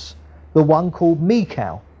daughters, the one called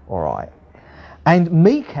Michal, all right? And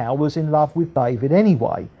Michal was in love with David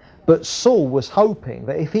anyway, but Saul was hoping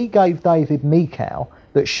that if he gave David Michal,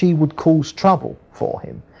 that she would cause trouble for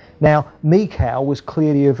him. Now, Michal was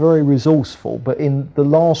clearly a very resourceful, but in the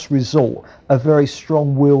last resort, a very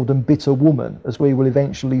strong-willed and bitter woman, as we will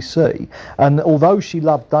eventually see. And although she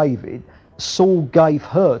loved David, Saul gave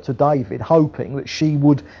her to David, hoping that she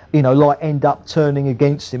would, end up turning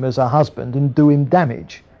against him as her husband and do him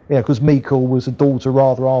damage. Because Michal was a daughter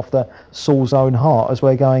rather after Saul's own heart, as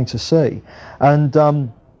we're going to see. And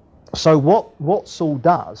so what Saul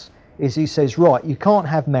does is he says, right, you can't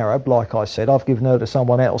have Merab, like I said, I've given her to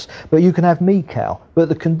someone else, but you can have Michal. But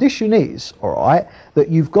the condition is, all right, that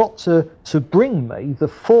you've got to bring me the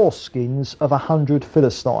foreskins of 100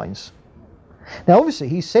 Philistines. Now, obviously,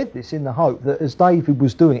 he said this in the hope that as David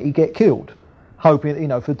was doing it, he'd get killed.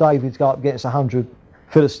 Hoping, for David to go up against 100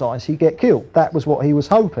 Philistines, he'd get killed. That was what he was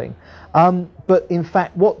hoping. But in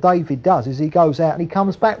fact, what David does is he goes out and he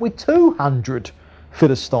comes back with 200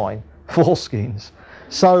 Philistine foreskins.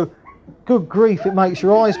 So, good grief, it makes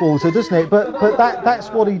your eyes water, doesn't it? But that's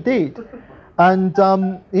what he did. And,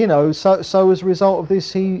 so as a result of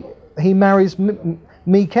this, he marries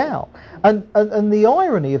Michal. And the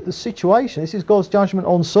irony of the situation, this is God's judgment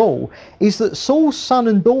on Saul, is that Saul's son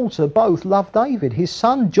and daughter both love David. His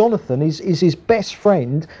son Jonathan is his best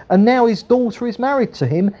friend, and now his daughter is married to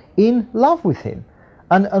him, in love with him.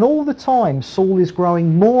 And all the time Saul is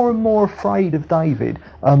growing more and more afraid of David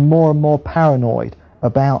and more paranoid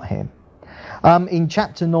about him. In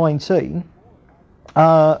chapter 19,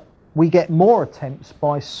 we get more attempts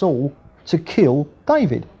by Saul to kill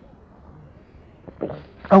David.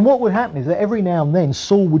 And what would happen is that every now and then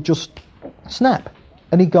Saul would just snap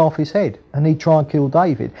and he'd go off his head and he'd try and kill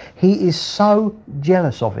David. He is so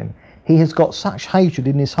jealous of him. he has got such hatred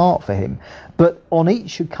in his heart for him. But on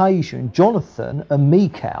each occasion, Jonathan and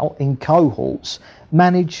Michal in cohorts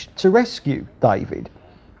managed to rescue David.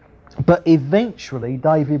 But eventually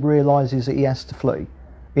David realises that he has to flee.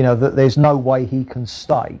 That there's no way he can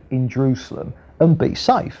stay in Jerusalem and be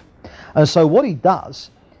safe. And so what he does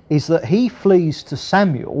is that he flees to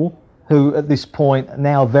Samuel, who at this point,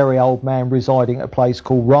 now a very old man residing at a place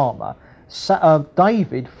called Ramah.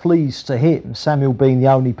 David flees to him, Samuel being the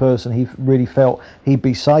only person he really felt he'd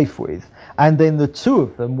be safe with. And then the two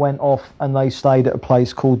of them went off and they stayed at a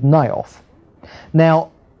place called Naioth.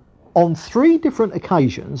 Now, on 3 different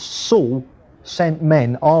occasions, Saul sent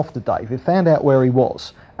men after David, found out where he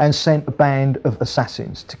was, and sent a band of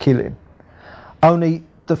assassins to kill him. Only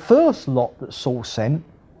the first lot that Saul sent,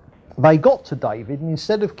 they got to David, and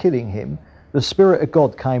instead of killing him, the Spirit of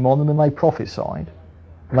God came on them and they prophesied.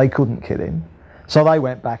 They couldn't kill him. So they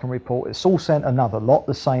went back and reported. Saul sent another lot,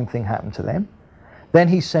 the same thing happened to them. Then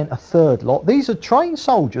he sent a third lot. These are trained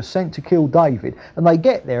soldiers sent to kill David, and they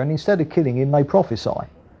get there, and instead of killing him, they prophesy.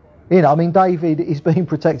 David is being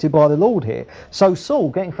protected by the Lord here. So Saul,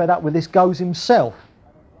 getting fed up with this, goes himself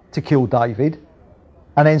to kill David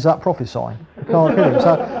and ends up prophesying. Can't kill him.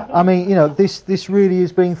 So, this really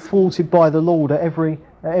is being thwarted by the Lord at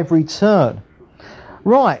every turn.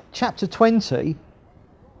 Right, chapter 20.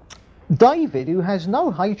 David, who has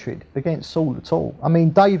no hatred against Saul at all.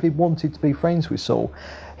 David wanted to be friends with Saul.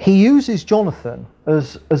 He uses Jonathan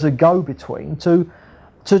as a go-between to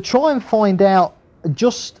try and find out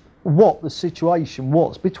just what the situation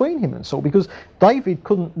was between him and Saul, because David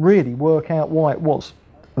couldn't really work out why it was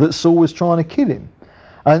that Saul was trying to kill him.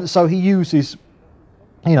 And so he uses,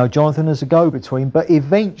 Jonathan as a go-between, but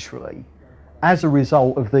eventually, as a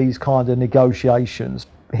result of these kind of negotiations,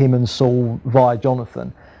 him and Saul via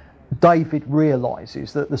Jonathan, David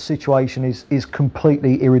realises that the situation is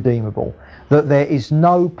completely irredeemable, that there is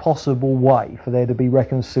no possible way for there to be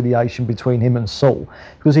reconciliation between him and Saul,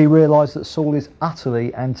 because he realised that Saul is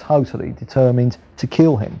utterly and totally determined to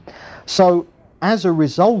kill him. So as a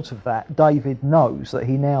result of that, David knows that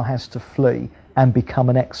he now has to flee and become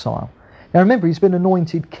an exile. Now remember, he's been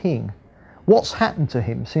anointed king. What's happened to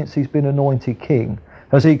him since he's been anointed king?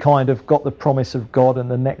 Has he kind of got the promise of God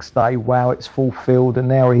and the next day, wow, it's fulfilled and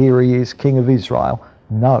now here he is, King of Israel?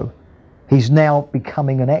 No. He's now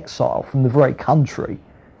becoming an exile from the very country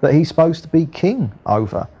that he's supposed to be king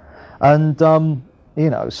over. And,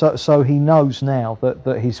 so he knows now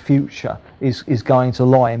that his future is going to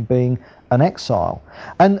lie in being an exile.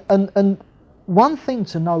 And one thing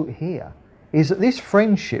to note here is that this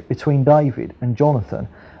friendship between David and Jonathan,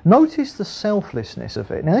 notice the selflessness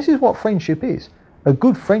of it. Now, this is what friendship is. A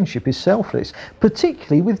good friendship is selfless,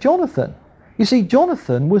 particularly with Jonathan. You see,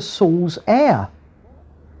 Jonathan was Saul's heir.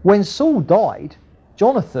 When Saul died,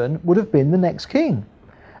 Jonathan would have been the next king.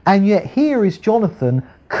 And yet here is Jonathan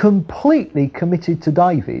completely committed to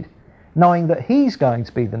David, knowing that he's going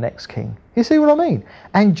to be the next king. You see what I mean?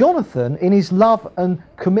 And Jonathan, in his love and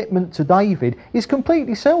commitment to David, is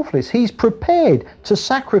completely selfless. He's prepared to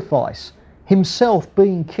sacrifice himself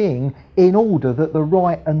being king in order that the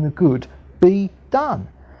right and the good be done.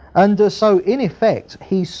 And so in effect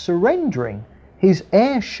he's surrendering his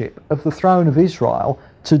heirship of the throne of Israel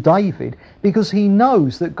to David, because he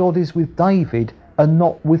knows that God is with David and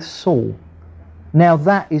not with Saul. Now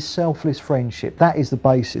that is selfless friendship. That is the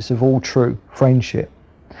basis of all true friendship.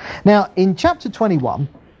 Now in chapter 21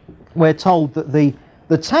 we're told that the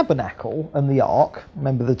tabernacle and the ark,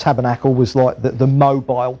 remember the tabernacle was like the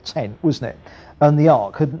mobile tent, wasn't it? And the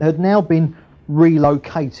ark had now been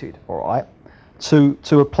relocated, all right,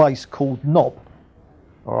 to a place called Nob,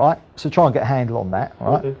 all right. So try and get a handle on that,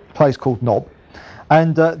 all right. A place called Nob,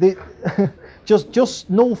 and just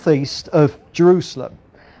northeast of Jerusalem,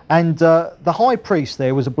 and the high priest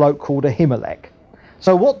there was a bloke called Ahimelech.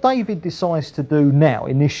 So what David decides to do now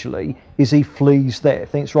initially is he flees there.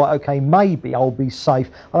 Thinks, right, okay, maybe I'll be safe.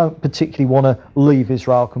 I don't particularly want to leave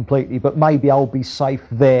Israel completely, but maybe I'll be safe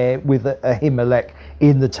there with Ahimelech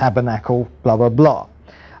in the tabernacle, blah, blah, blah.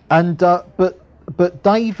 And but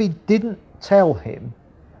David didn't tell him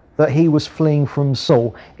that he was fleeing from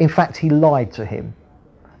Saul. In fact, he lied to him,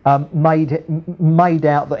 made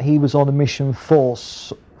out that he was on a mission for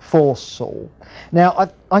Saul.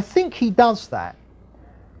 Now, I think he does that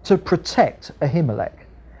to protect Ahimelech.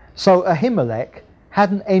 So Ahimelech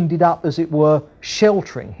hadn't ended up, as it were,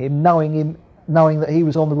 sheltering him, knowing that he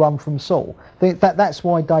was on the run from Saul. That's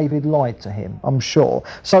why David lied to him, I'm sure.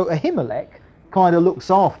 So Ahimelech kind of looks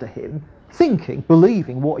after him,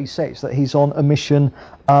 believing what he says, that he's on a mission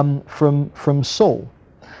from Saul.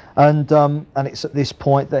 And it's at this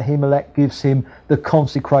point that Ahimelech gives him the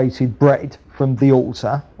consecrated bread from the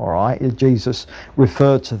altar, all right, Jesus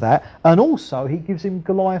referred to that, and also he gives him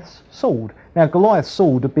Goliath's sword. Now, Goliath's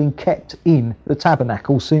sword had been kept in the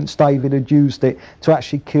tabernacle since David had used it to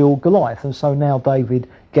actually kill Goliath, and so now David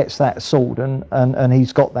gets that sword, and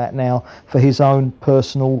he's got that now for his own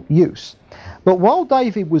personal use. But while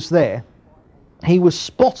David was there, he was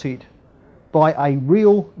spotted by a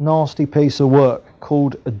real nasty piece of work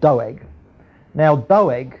called Doeg. Now,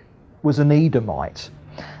 Doeg was an Edomite,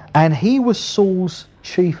 and he was Saul's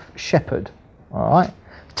chief shepherd, all right?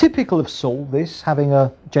 Typical of Saul, this, having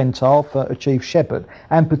a Gentile for a chief shepherd,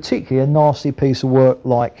 and particularly a nasty piece of work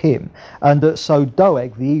like him. And so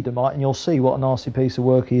Doeg, the Edomite, and you'll see what a nasty piece of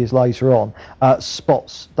work he is later on,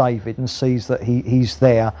 spots David and sees that he's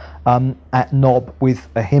there at Nob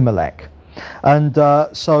with Ahimelech. And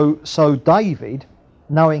so David,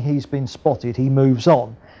 knowing he's been spotted, he moves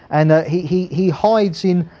on, and he hides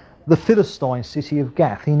in the Philistine city of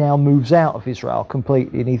Gath. He now moves out of Israel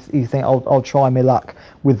completely, and he thinks, I'll try my luck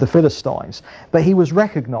with the Philistines. But he was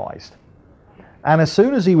recognised, and as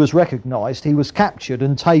soon as he was recognised, he was captured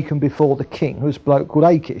and taken before the king, who was a bloke called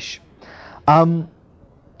Achish. But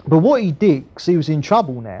what he did, because he was in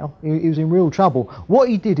trouble now, he was in real trouble, what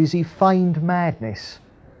he did is he feigned madness.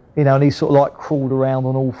 And he sort of like crawled around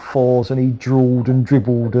on all fours, and he drooled and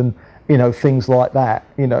dribbled and, things like that.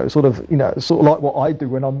 Sort of like what I do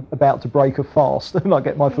when I'm about to break a fast and I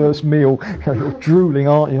get my first meal. You're drooling,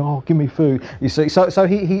 aren't you? Oh, give me food. You see, so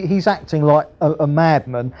he's acting like a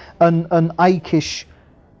madman, and Achish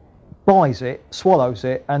buys it, swallows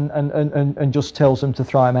it, and just tells them to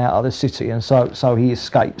throw him out of the city, and so he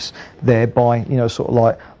escapes there by sort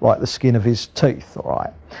of like the skin of his teeth. All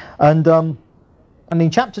right, and in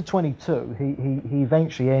chapter 22, he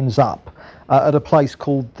eventually ends up at a place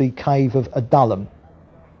called the Cave of Adullam.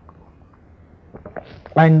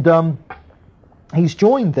 And he's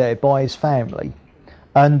joined there by his family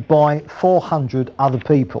and by 400 other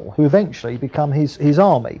people who eventually become his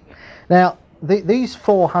army. Now, these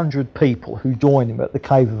 400 people who join him at the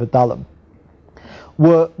Cave of Adullam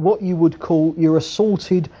were what you would call your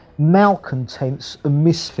assorted malcontents and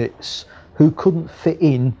misfits who couldn't fit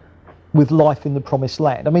in with life in the promised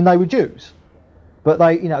land. I mean, they were Jews, but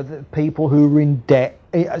they, the people who were in debt.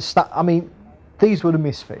 I mean, these were the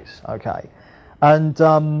misfits, okay, and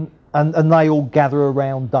they all gather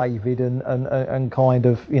around David and kind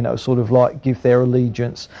of sort of like give their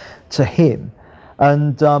allegiance to him,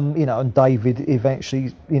 and and David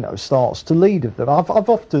eventually starts to lead of them. I've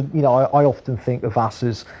often I often think of us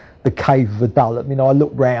as the Cave of Adullam. I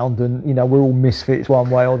look round and we're all misfits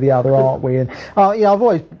one way or the other, aren't we? And I've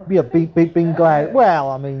always been glad.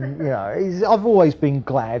 Well, I mean, I've always been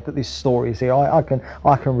glad that this story is here. I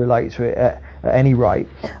can relate to it at any rate.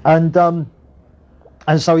 And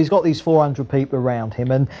so he's got these 400 people around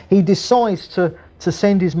him, and he decides to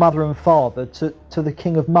send his mother and father to the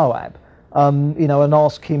king of Moab, and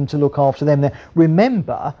ask him to look after them. Now,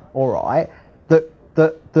 remember, all right,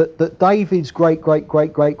 that David's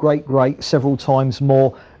great several times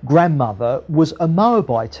more grandmother was a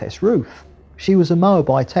Moabitess, Ruth. She was a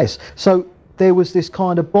Moabitess. So there was this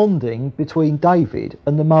kind of bonding between David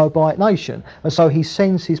and the Moabite nation. And so he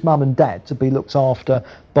sends his mum and dad to be looked after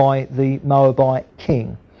by the Moabite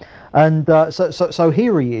king. And so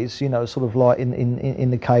here he is, sort of like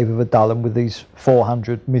in the Cave of Adullam with these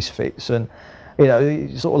 400 misfits, and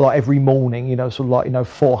sort of like every morning, sort of like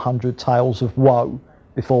 400 tales of woe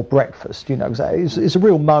before breakfast. It's a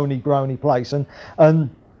real moany groany place, and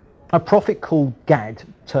a prophet called Gad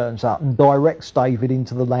turns up and directs David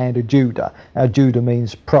into the land of Judah. Now, Judah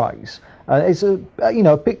means praise. It's a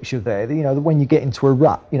picture there. When you get into a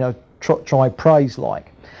rut, try praise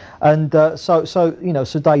like. And so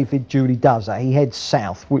David duly does that. He heads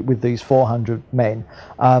south with these 400 men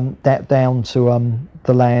down to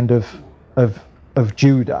the land of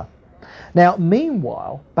Judah. Now,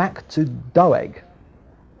 meanwhile, back to Doeg,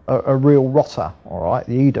 a real rotter, all right,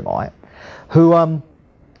 the Edomite, who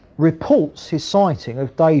reports his sighting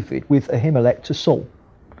of David with Ahimelech to Saul.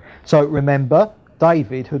 So remember,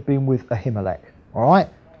 David had been with Ahimelech, all right?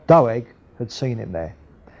 Doeg had seen him there.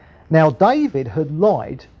 Now, David had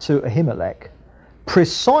lied to Ahimelech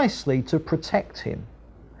precisely to protect him,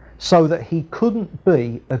 so that he couldn't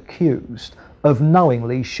be accused of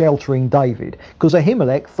knowingly sheltering David, because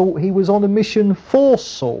Ahimelech thought he was on a mission for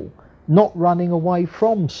Saul, not running away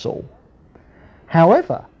from Saul.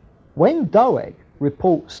 However, when Doeg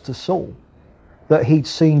reports to Saul that he'd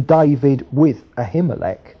seen David with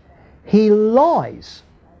Ahimelech, he lies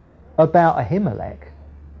about Ahimelech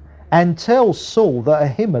and tells Saul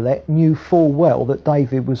that Ahimelech knew full well that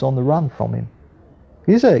David was on the run from him.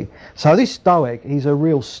 You see? So this Doeg, he's a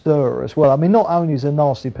real stirrer as well. I mean, not only is a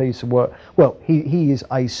nasty piece of work, well, he is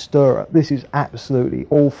a stirrer. This is absolutely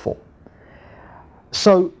awful.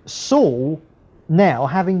 So Saul, now,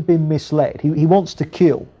 having been misled, he wants to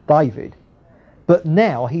kill David, but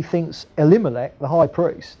now he thinks Elimelech, the high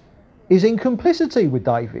priest, is in complicity with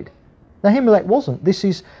David. Now, Ahimelech wasn't. This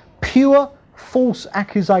is pure false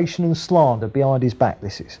accusation and slander behind his back,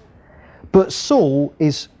 this is. But Saul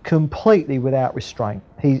is completely without restraint.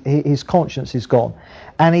 His conscience is gone.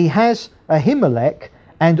 And he has Ahimelech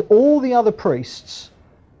and all the other priests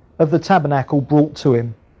of the tabernacle brought to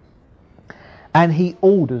him. And he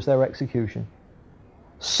orders their execution.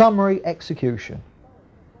 Summary execution.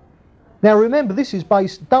 Now remember, this is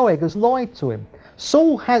based, Doeg has lied to him.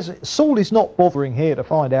 Saul is not bothering here to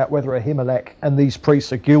find out whether Ahimelech and these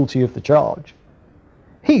priests are guilty of the charge.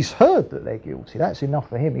 He's heard that they're guilty. That's enough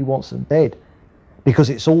for him. He wants them dead.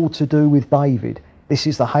 Because it's all to do with David. This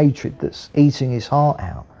is the hatred that's eating his heart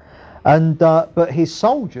out. And but his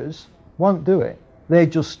soldiers won't do it. They're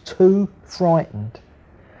just too frightened.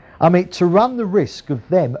 I mean, to run the risk of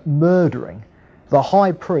them murdering the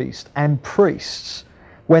high priest and priests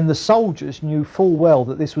when the soldiers knew full well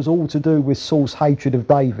that this was all to do with Saul's hatred of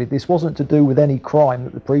David. This wasn't to do with any crime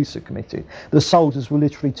that the priests had committed. The soldiers were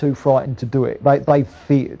literally too frightened to do it. They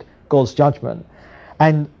feared God's judgment.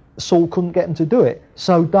 And Saul couldn't get them to do it.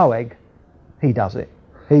 So Doeg, he does it.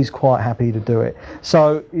 He's quite happy to do it.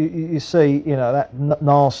 So you see, that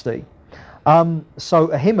nasty. So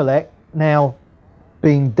Ahimelech, now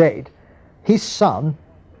being dead, his son,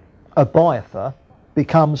 Abiathar,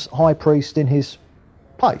 becomes high priest in his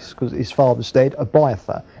place, because his father's dead.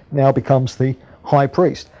 Abiathar now becomes the high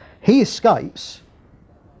priest. He escapes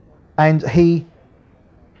and he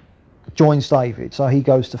joins David, so he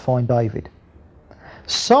goes to find David.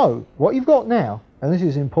 So what you've got now, and this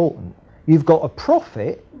is important, you've got a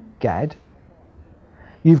prophet, Gad,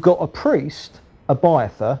 you've got a priest,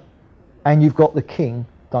 Abiathar, and you've got the king,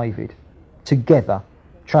 David, together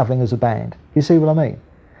travelling as a band. You see what I mean?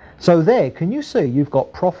 So there, can you see, you've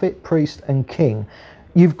got prophet, priest and king.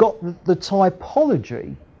 You've got the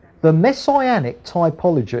typology, the messianic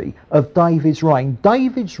typology of David's reign.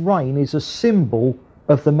 David's reign is a symbol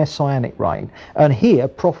of the messianic reign. And here,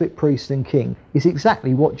 prophet, priest and king is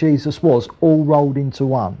exactly what Jesus was, all rolled into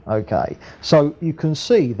one. Okay, so you can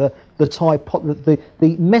see the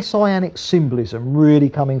messianic symbolism really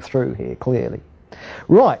coming through here clearly.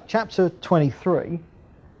 Right, chapter 23,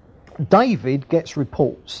 David gets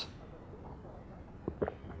reports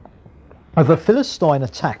of a Philistine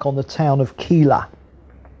attack on the town of Keilah.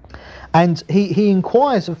 And he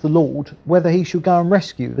inquires of the Lord whether he should go and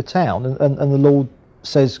rescue the town, and the Lord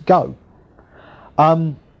says, go.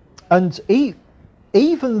 And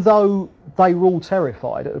even though they were all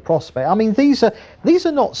terrified at the prospect, I mean, these are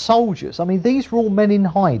not soldiers. I mean, these were all men in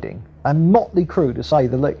hiding, a motley crew to say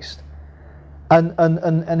the least.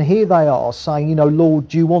 And here they are saying, Lord,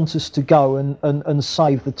 do you want us to go and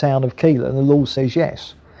save the town of Keilah? And the Lord says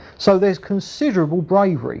yes. So there's considerable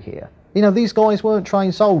bravery here. These guys weren't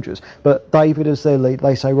trained soldiers, but David as their lead,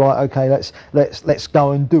 they say, right, okay, let's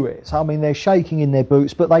go and do it. So I mean, they're shaking in their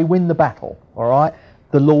boots, but they win the battle. All right,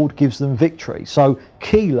 the Lord gives them victory. So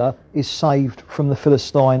Keilah is saved from the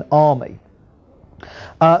Philistine army.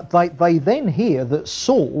 They then hear that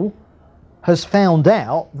Saul has found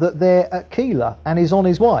out that they're at Keilah and is on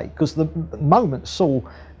his way, because the moment Saul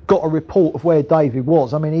got a report of where David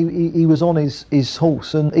was, I mean, he was on his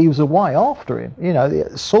horse and he was away after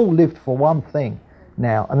him. Saul lived for one thing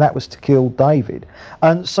now, and that was to kill David.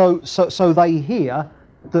 And so they hear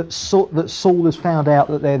that Saul has found out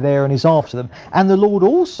that they're there and is after them. And the Lord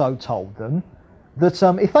also told them that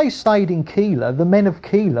if they stayed in Keilah, the men of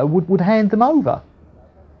Keilah would hand them over.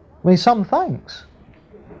 I mean, some thanks.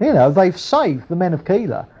 They've saved the men of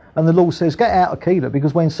Keilah. And the Lord says, get out of Keilah,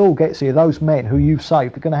 because when Saul gets here, those men who you've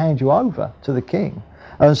saved are going to hand you over to the king.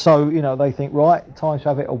 And so, they think, right, time to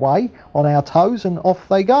have it away on our toes, and off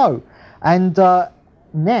they go. And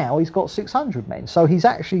now he's got 600 men. So he's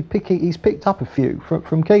actually picked up a few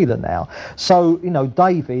from Keilah now. So,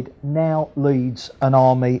 David now leads an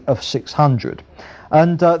army of 600.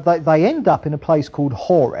 And they end up in a place called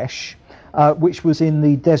Horesh, which was in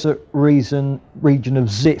the desert region of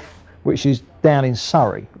Ziph, which is down in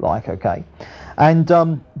Surrey, okay. And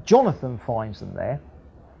Jonathan finds them there,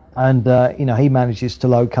 and he manages to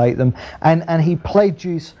locate them, and he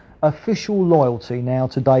pledges official loyalty now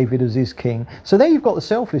to David as his king. So there you've got the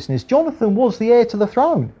selflessness. Jonathan was the heir to the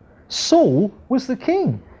throne. Saul was the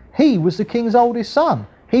king. He was the king's oldest son.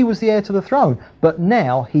 He was the heir to the throne, but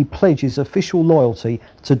now he pledges official loyalty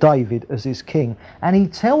to David as his king. And he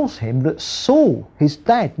tells him that Saul, his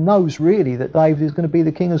dad, knows really that David is going to be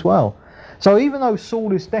the king as well. So even though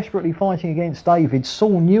Saul is desperately fighting against David,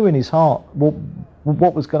 Saul knew in his heart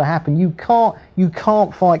what was going to happen. You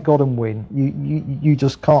can't fight God and win. You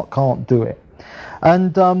just can't do it.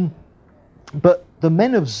 And but the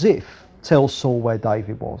men of Ziph tell Saul where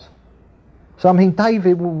David was. So I mean,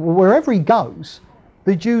 David, wherever he goes,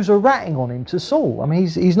 the Jews are ratting on him to Saul. I mean,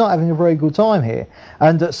 he's not having a very good time here.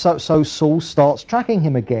 And so Saul starts tracking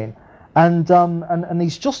him again, and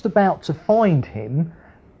he's just about to find him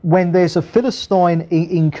when there's a Philistine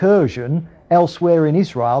incursion elsewhere in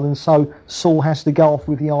Israel, and so Saul has to go off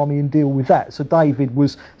with the army and deal with that. So David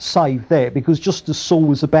was saved there, because just as Saul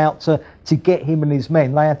was about to get him and his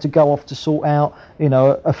men, they had to go off to sort out,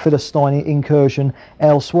 a Philistine incursion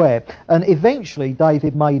elsewhere. And eventually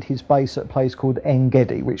David made his base at a place called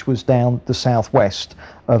En-Gedi, which was down the southwest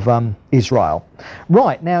of Israel.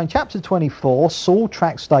 Right, now in chapter 24, Saul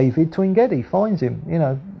tracks David to En-Gedi, finds him,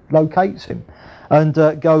 locates him, and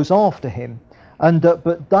goes after him.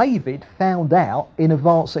 But David found out in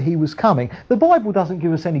advance that he was coming. The Bible doesn't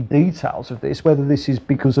give us any details of this, whether this is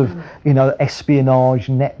because of, espionage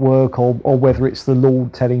network or whether it's the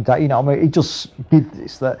Lord telling David. It just gives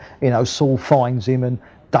this that, Saul finds him and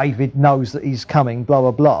David knows that he's coming, blah,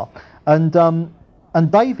 blah, blah.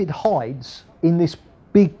 And David hides in this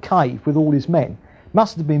big cave with all his men.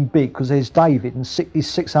 Must have been big because there's David and his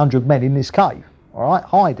 600 men in this cave, all right,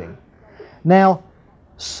 hiding. Now,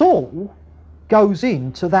 Saul goes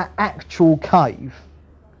into that actual cave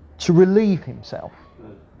to relieve himself.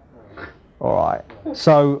 All right.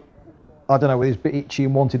 So I don't know whether he's a bit itchy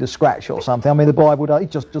and wanted a scratch or something. I mean, the Bible it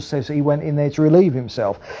just says he went in there to relieve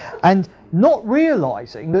himself, and not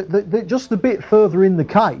realising that just a bit further in the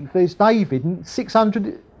cave there's David and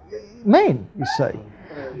 600 men. You see.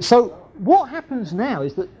 So what happens now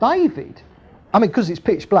is that David, because it's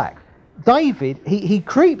pitch black, David he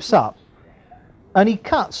creeps up. And he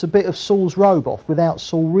cuts a bit of Saul's robe off without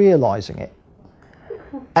Saul realising it.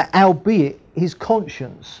 Albeit his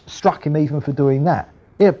conscience struck him even for doing that.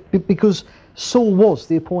 Yeah, because Saul was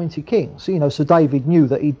the appointed king. So, so David knew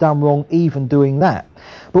that he'd done wrong even doing that.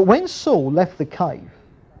 But when Saul left the cave,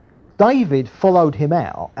 David followed him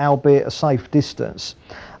out, albeit a safe distance.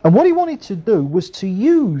 And what he wanted to do was to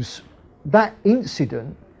use that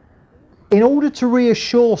incident in order to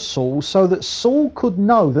reassure Saul, so that Saul could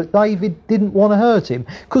know that David didn't want to hurt him,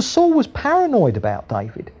 because Saul was paranoid about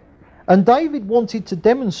David. And David wanted to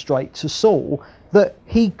demonstrate to Saul that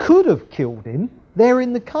he could have killed him there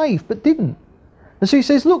in the cave, but didn't. And so he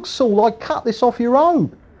says, look, Saul, I cut this off your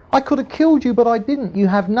robe. I could have killed you, but I didn't. You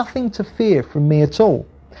have nothing to fear from me at all.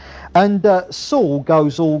 And Saul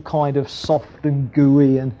goes all kind of soft and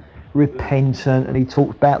gooey and repentant, and he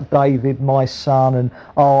talks about David, my son, and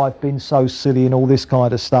I've been so silly and all this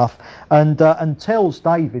kind of stuff, and tells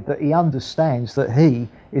David that he understands that he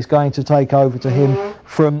is going to take over to him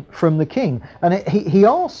from the king. And he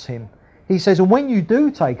asks him, he says, and when you do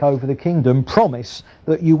take over the kingdom, promise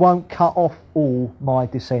that you won't cut off all my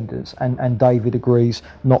descendants. And David agrees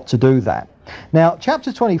not to do that. Now,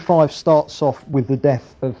 chapter 25 starts off with the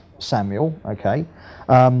death of Samuel, okay?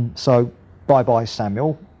 So, bye-bye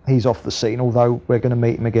Samuel. He's off the scene, although we're going to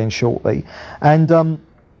meet him again shortly. And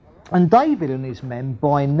David and his men,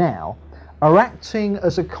 by now, are acting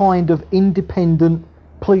as a kind of independent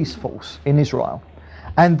police force in Israel.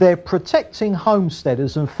 And they're protecting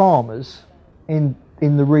homesteaders and farmers in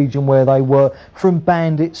the region where they were from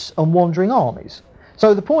bandits and wandering armies.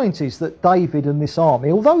 So the point is that David and this army,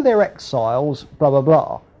 although they're exiles, blah, blah,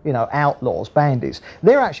 blah, outlaws, bandits,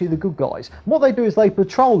 they're actually the good guys. What they do is they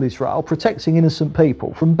patrol Israel, protecting innocent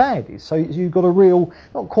people from bandits. So you've got a real,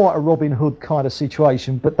 not quite a Robin Hood kind of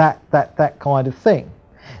situation, but that kind of thing.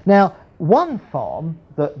 Now, one farm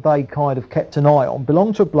that they kind of kept an eye on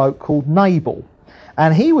belonged to a bloke called Nabal.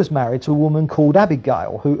 And he was married to a woman called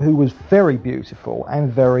Abigail, who was very beautiful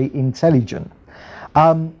and very intelligent.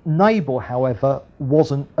 Nabal, however,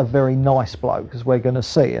 wasn't a very nice bloke, as we're going to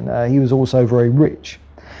see, and he was also very rich.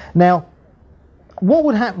 Now, what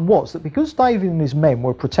would happen was that because David and his men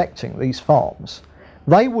were protecting these farms,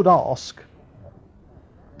 they would ask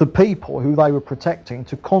the people who they were protecting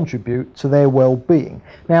to contribute to their well-being.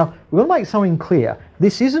 Now, we're going to make something clear.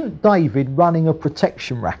 This isn't David running a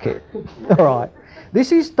protection racket, all right?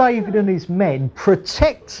 This is David and his men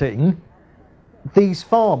protecting these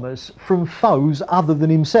farmers from foes other than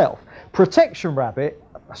himself. A protection racket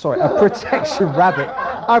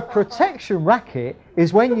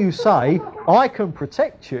is when you say, I can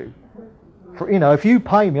protect you. You know, if you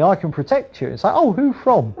pay me, I can protect you. It's like, oh, who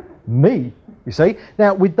from? Me. You see?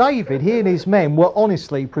 Now, with David, he and his men were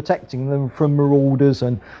honestly protecting them from marauders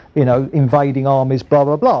and, you know, invading armies, blah,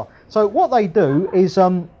 blah, blah. So what they do is,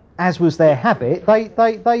 as was their habit,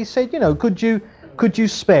 they said, you know, could you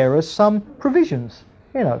spare us some provisions,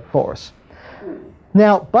 you know, for us?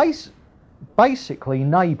 Now, basically,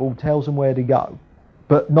 Nabal tells them where to go,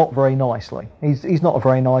 but not very nicely. He's not a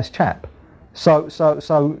very nice chap.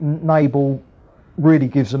 So Nabal really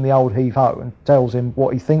gives them the old heave-ho and tells him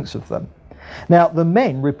what he thinks of them. Now, the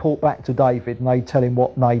men report back to David and they tell him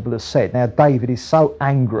what Nabal has said. Now, David is so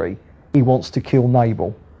angry, he wants to kill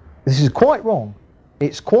Nabal. This is quite wrong.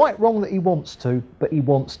 It's quite wrong that he wants to, but he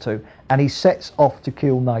wants to. And he sets off to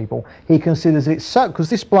kill Nabal. He considers it so, because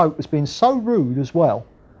this bloke has been so rude as well.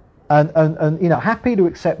 And you know, happy to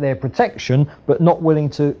accept their protection, but not willing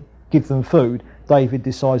to give them food. David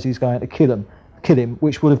decides he's going to kill him,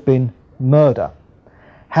 which would have been murder.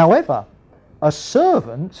 However, a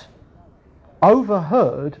servant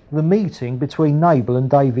overheard the meeting between Nabal and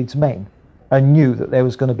David's men and knew that there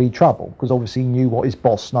was going to be trouble, because obviously he knew what his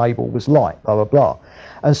boss Nabal was like, blah, blah, blah.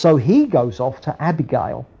 And so he goes off to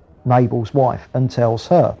Abigail, Nabal's wife, and tells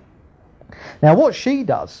her. Now what she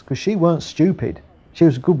does, because she weren't stupid, she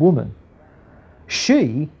was a good woman,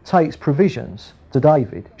 she takes provisions to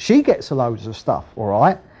David. She gets a load of stuff, all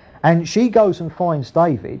right, and she goes and finds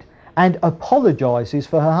David and apologises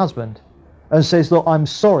for her husband and says, look, I'm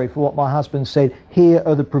sorry for what my husband said. Here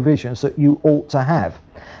are the provisions that you ought to have.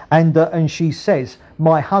 And she says,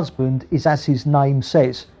 my husband is as his name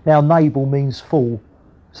says. Now, Nabal means fool.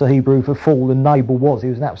 It's a Hebrew for fool, and Nabal was. He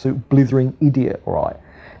was an absolute blithering idiot, all right.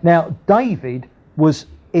 Now, David was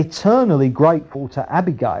eternally grateful to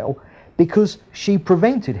Abigail because she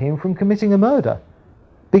prevented him from committing a murder.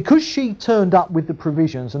 Because she turned up with the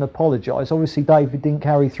provisions and apologised, obviously David didn't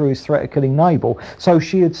carry through his threat of killing Nabal, so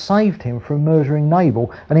she had saved him from murdering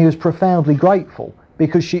Nabal, and he was profoundly grateful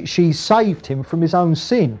because she saved him from his own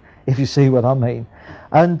sin, if you see what I mean.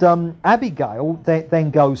 And Abigail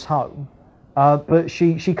then goes home, but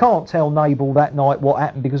she can't tell Nabal that night what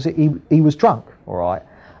happened because he was drunk, all right.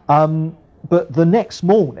 But the next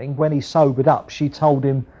morning, when he sobered up, she told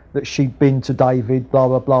him that she'd been to David, blah,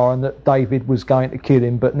 blah, blah, and that David was going to kill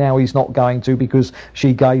him, but now he's not going to because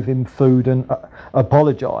she gave him food and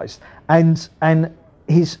apologised. And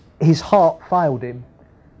his heart failed him.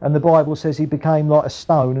 And the Bible says he became like a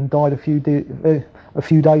stone and died a few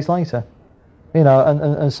days later. You know,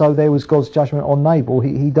 and so there was God's judgment on Nabal.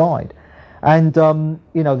 He died. And,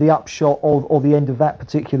 you know, the upshot or the end of that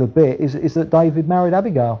particular bit is that David married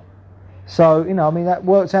Abigail. So, you know, I mean, that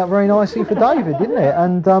worked out very nicely for David, didn't it?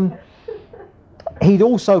 And he'd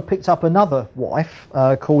also picked up another wife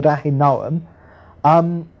called Ahinoam.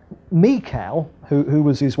 Michal, who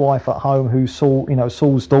was his wife at home, who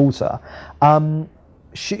Saul's daughter,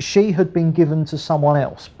 she had been given to someone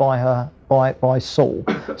else by Saul.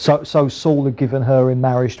 So Saul had given her in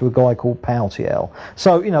marriage to a guy called Paltiel.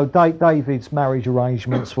 So, you know, David's marriage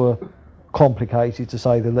arrangements were complicated, to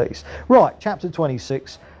say the least. Right, chapter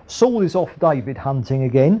 26. Saul is off David hunting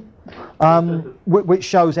again, which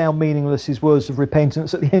shows how meaningless his words of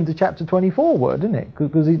repentance at the end of chapter 24 were, didn't it?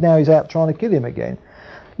 Because now he's out trying to kill him again.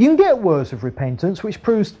 You can get words of repentance, which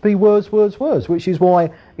proves to be words, which is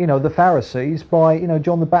why, you know, the Pharisees, by, you know,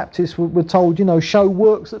 John the Baptist, were told, you know, show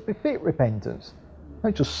works that befit repentance.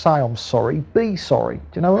 Don't just say I'm sorry, be sorry. Do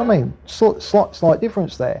you know what I mean? Slight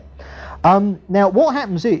difference there. Now, what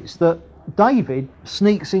happens is that David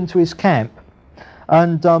sneaks into his camp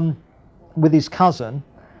and with his cousin,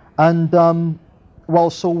 and while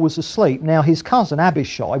Saul was asleep. Now his cousin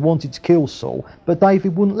Abishai wanted to kill Saul, but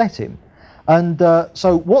David wouldn't let him. And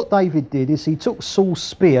so what David did is he took Saul's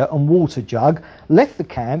spear and water jug, left the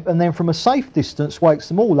camp, and then from a safe distance wakes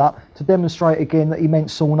them all up to demonstrate again that he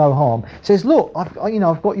meant Saul no harm. He says, look, I've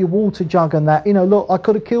got your water jug and that, you know, look, I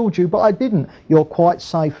could have killed you, but I didn't. You're quite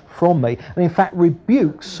safe from me. And in fact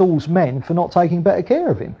rebukes Saul's men for not taking better care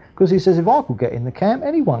of him. Because he says, if I could get in the camp,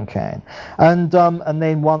 anyone can. And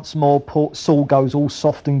then once more, Saul goes all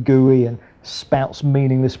soft and gooey and spouts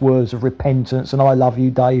meaningless words of repentance and I love you,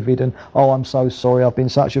 David, and oh, I'm so sorry, I've been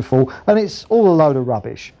such a fool. And it's all a load of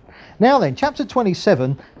rubbish. Now then, chapter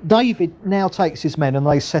 27, David now takes his men and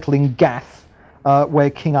they settle in Gath, where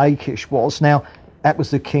King Achish was. Now, that was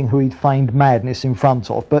the king who he'd feigned madness in front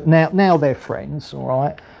of, but now they're friends, all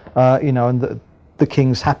right? You know, and the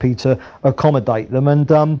king's happy to accommodate them.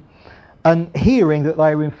 And hearing that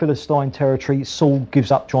they were in Philistine territory, Saul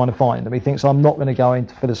gives up trying to find them. He thinks, I'm not going to go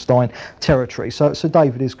into Philistine territory. So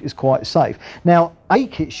David is quite safe. Now,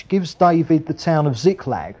 Achish gives David the town of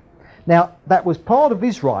Ziklag. Now, that was part of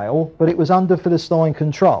Israel, but it was under Philistine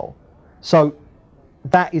control. So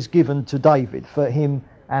that is given to David for him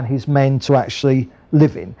and his men to actually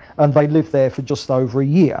live in. And they lived there for just over a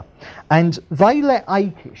year. And they let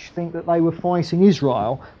Achish think that they were fighting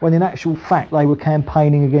Israel, when in actual fact they were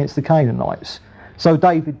campaigning against the Canaanites. So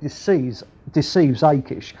David deceives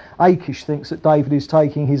Achish. Achish thinks that David is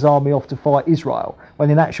taking his army off to fight Israel, when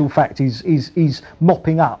in actual fact he's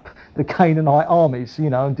mopping up the Canaanite armies,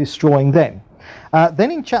 and destroying them.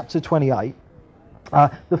 Then in chapter 28,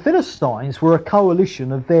 the Philistines were a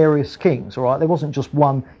coalition of various kings, all right? There wasn't just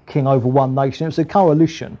one king over one nation. It was a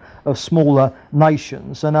coalition of smaller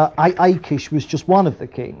nations, and Achish was just one of the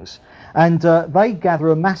kings. And they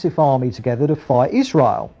gather a massive army together to fight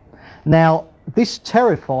Israel. Now, this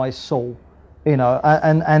terrifies Saul,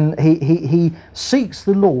 and he seeks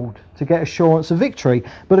the Lord to get assurance of victory.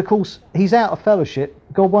 But of course, he's out of fellowship.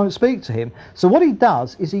 God won't speak to him. So what he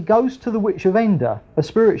does is he goes to the witch of Endor, a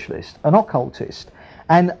spiritualist, an occultist,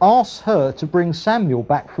 and asks her to bring Samuel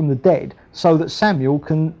back from the dead so that Samuel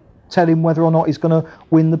can tell him whether or not he's going to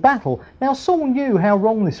win the battle. Now, Saul knew how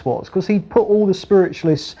wrong this was, because he'd put all the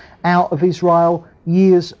spiritualists out of Israel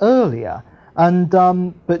years earlier. And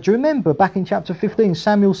but do you remember, back in chapter 15,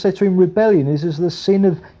 Samuel said to him, rebellion is the sin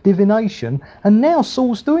of divination. And now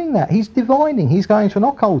Saul's doing that. He's divining. He's going to an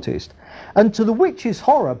occultist. And to the witch's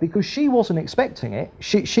horror, because she wasn't expecting it,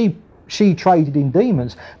 she traded in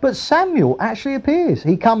demons. But Samuel actually appears.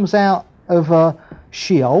 He comes out of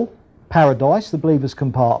Sheol, paradise, the believer's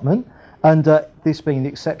compartment. And this being the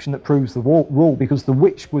exception that proves the rule, because the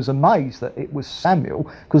witch was amazed that it was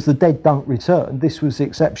Samuel, because the dead don't return. This was the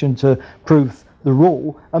exception to prove the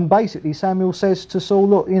rule. And basically Samuel says to Saul,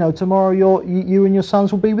 look, tomorrow you and your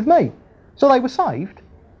sons will be with me. So they were saved,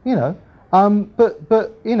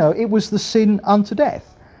 but it was the sin unto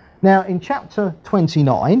death. Now in chapter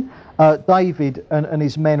 29, David and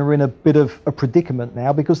his men are in a bit of a predicament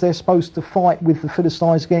now, because they're supposed to fight with the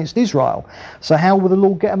Philistines against Israel. So how will the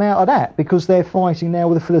Lord get them out of that? Because they're fighting now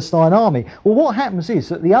with the Philistine army. Well, what happens is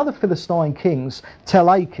that the other Philistine kings tell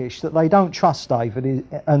Achish that they don't trust David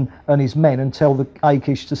and his men, and tell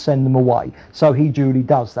Achish to send them away. So he duly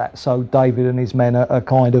does that. So David and his men are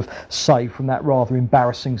kind of saved from that rather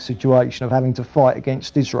embarrassing situation of having to fight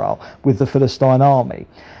against Israel with the Philistine army.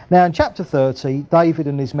 Now in chapter 30, David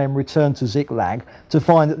and his men return to Ziklag to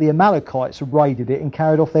find that the Amalekites had raided it and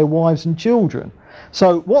carried off their wives and children.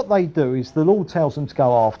 So what they do is the Lord tells them to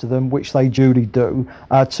go after them, which they duly do.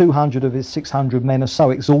 200 of his 600 men are so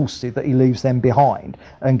exhausted that he leaves them behind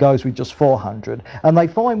and goes with just 400. And they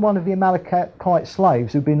find one of the Amalekite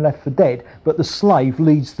slaves who've been left for dead, but the slave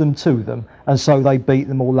leads them to them. And so they beat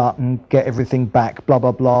them all up and get everything back, blah,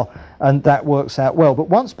 blah, blah. And that works out well. But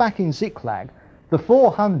once back in Ziklag, the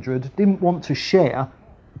 400 didn't want to share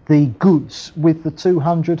the goods with the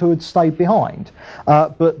 200 who had stayed behind.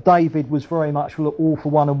 But David was very much all for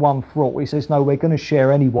one and one for all. He says, no, we're going to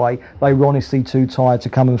share anyway. They were honestly too tired to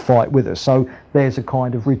come and fight with us. So there's a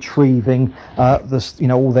kind of retrieving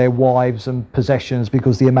all their wives and possessions,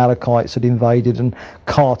 because the Amalekites had invaded and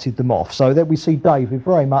carted them off. So that we see David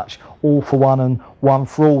very much all for one and one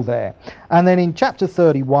for all there. And then in chapter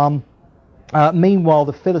 31, meanwhile,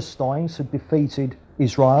 the Philistines had defeated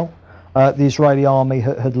Israel. The Israeli army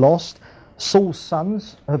had lost. Saul's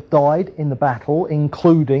sons have died in the battle,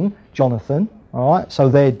 including Jonathan. All right, so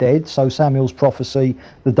they're dead. So Samuel's prophecy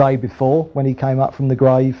the day before, when he came up from the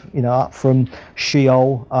grave, up from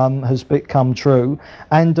Sheol, has become true.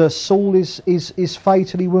 And Saul is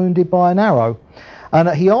fatally wounded by an arrow. And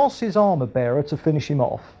he asked his armour bearer to finish him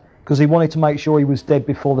off, because he wanted to make sure he was dead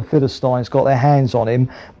before the Philistines got their hands on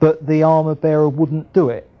him, but the armour bearer wouldn't do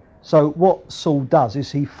it. So what Saul does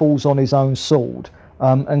is he falls on his own sword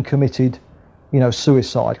and committed,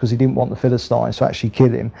 suicide, because he didn't want the Philistines to actually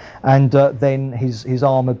kill him. And then his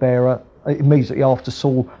armour bearer, immediately after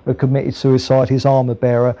Saul had committed suicide, his armour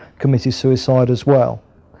bearer committed suicide as well.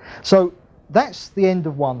 So that's the end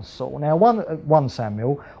of 1 Saul. Now 1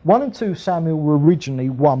 Samuel, 1 and 2 Samuel were originally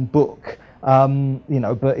one book.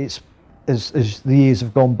 But it's as the years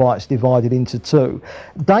have gone by, it's divided into 2.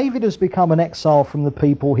 David has become an exile from the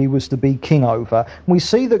people he was to be king over. We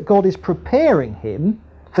see that God is preparing him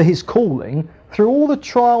for his calling through all the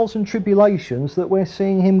trials and tribulations that we're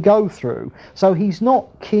seeing him go through. So he's not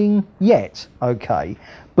king yet, okay?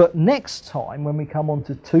 But next time, when we come on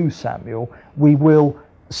to 2 Samuel, we will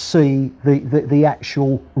see the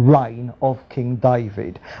actual reign of King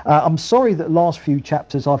David. I'm sorry that last few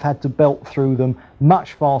chapters I've had to belt through them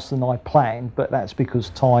much faster than I planned, but that's because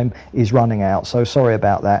time is running out, so sorry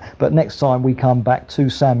about that. But next time we come back to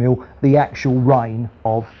Samuel, the actual reign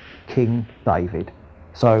of King David.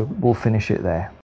 So we'll finish it there.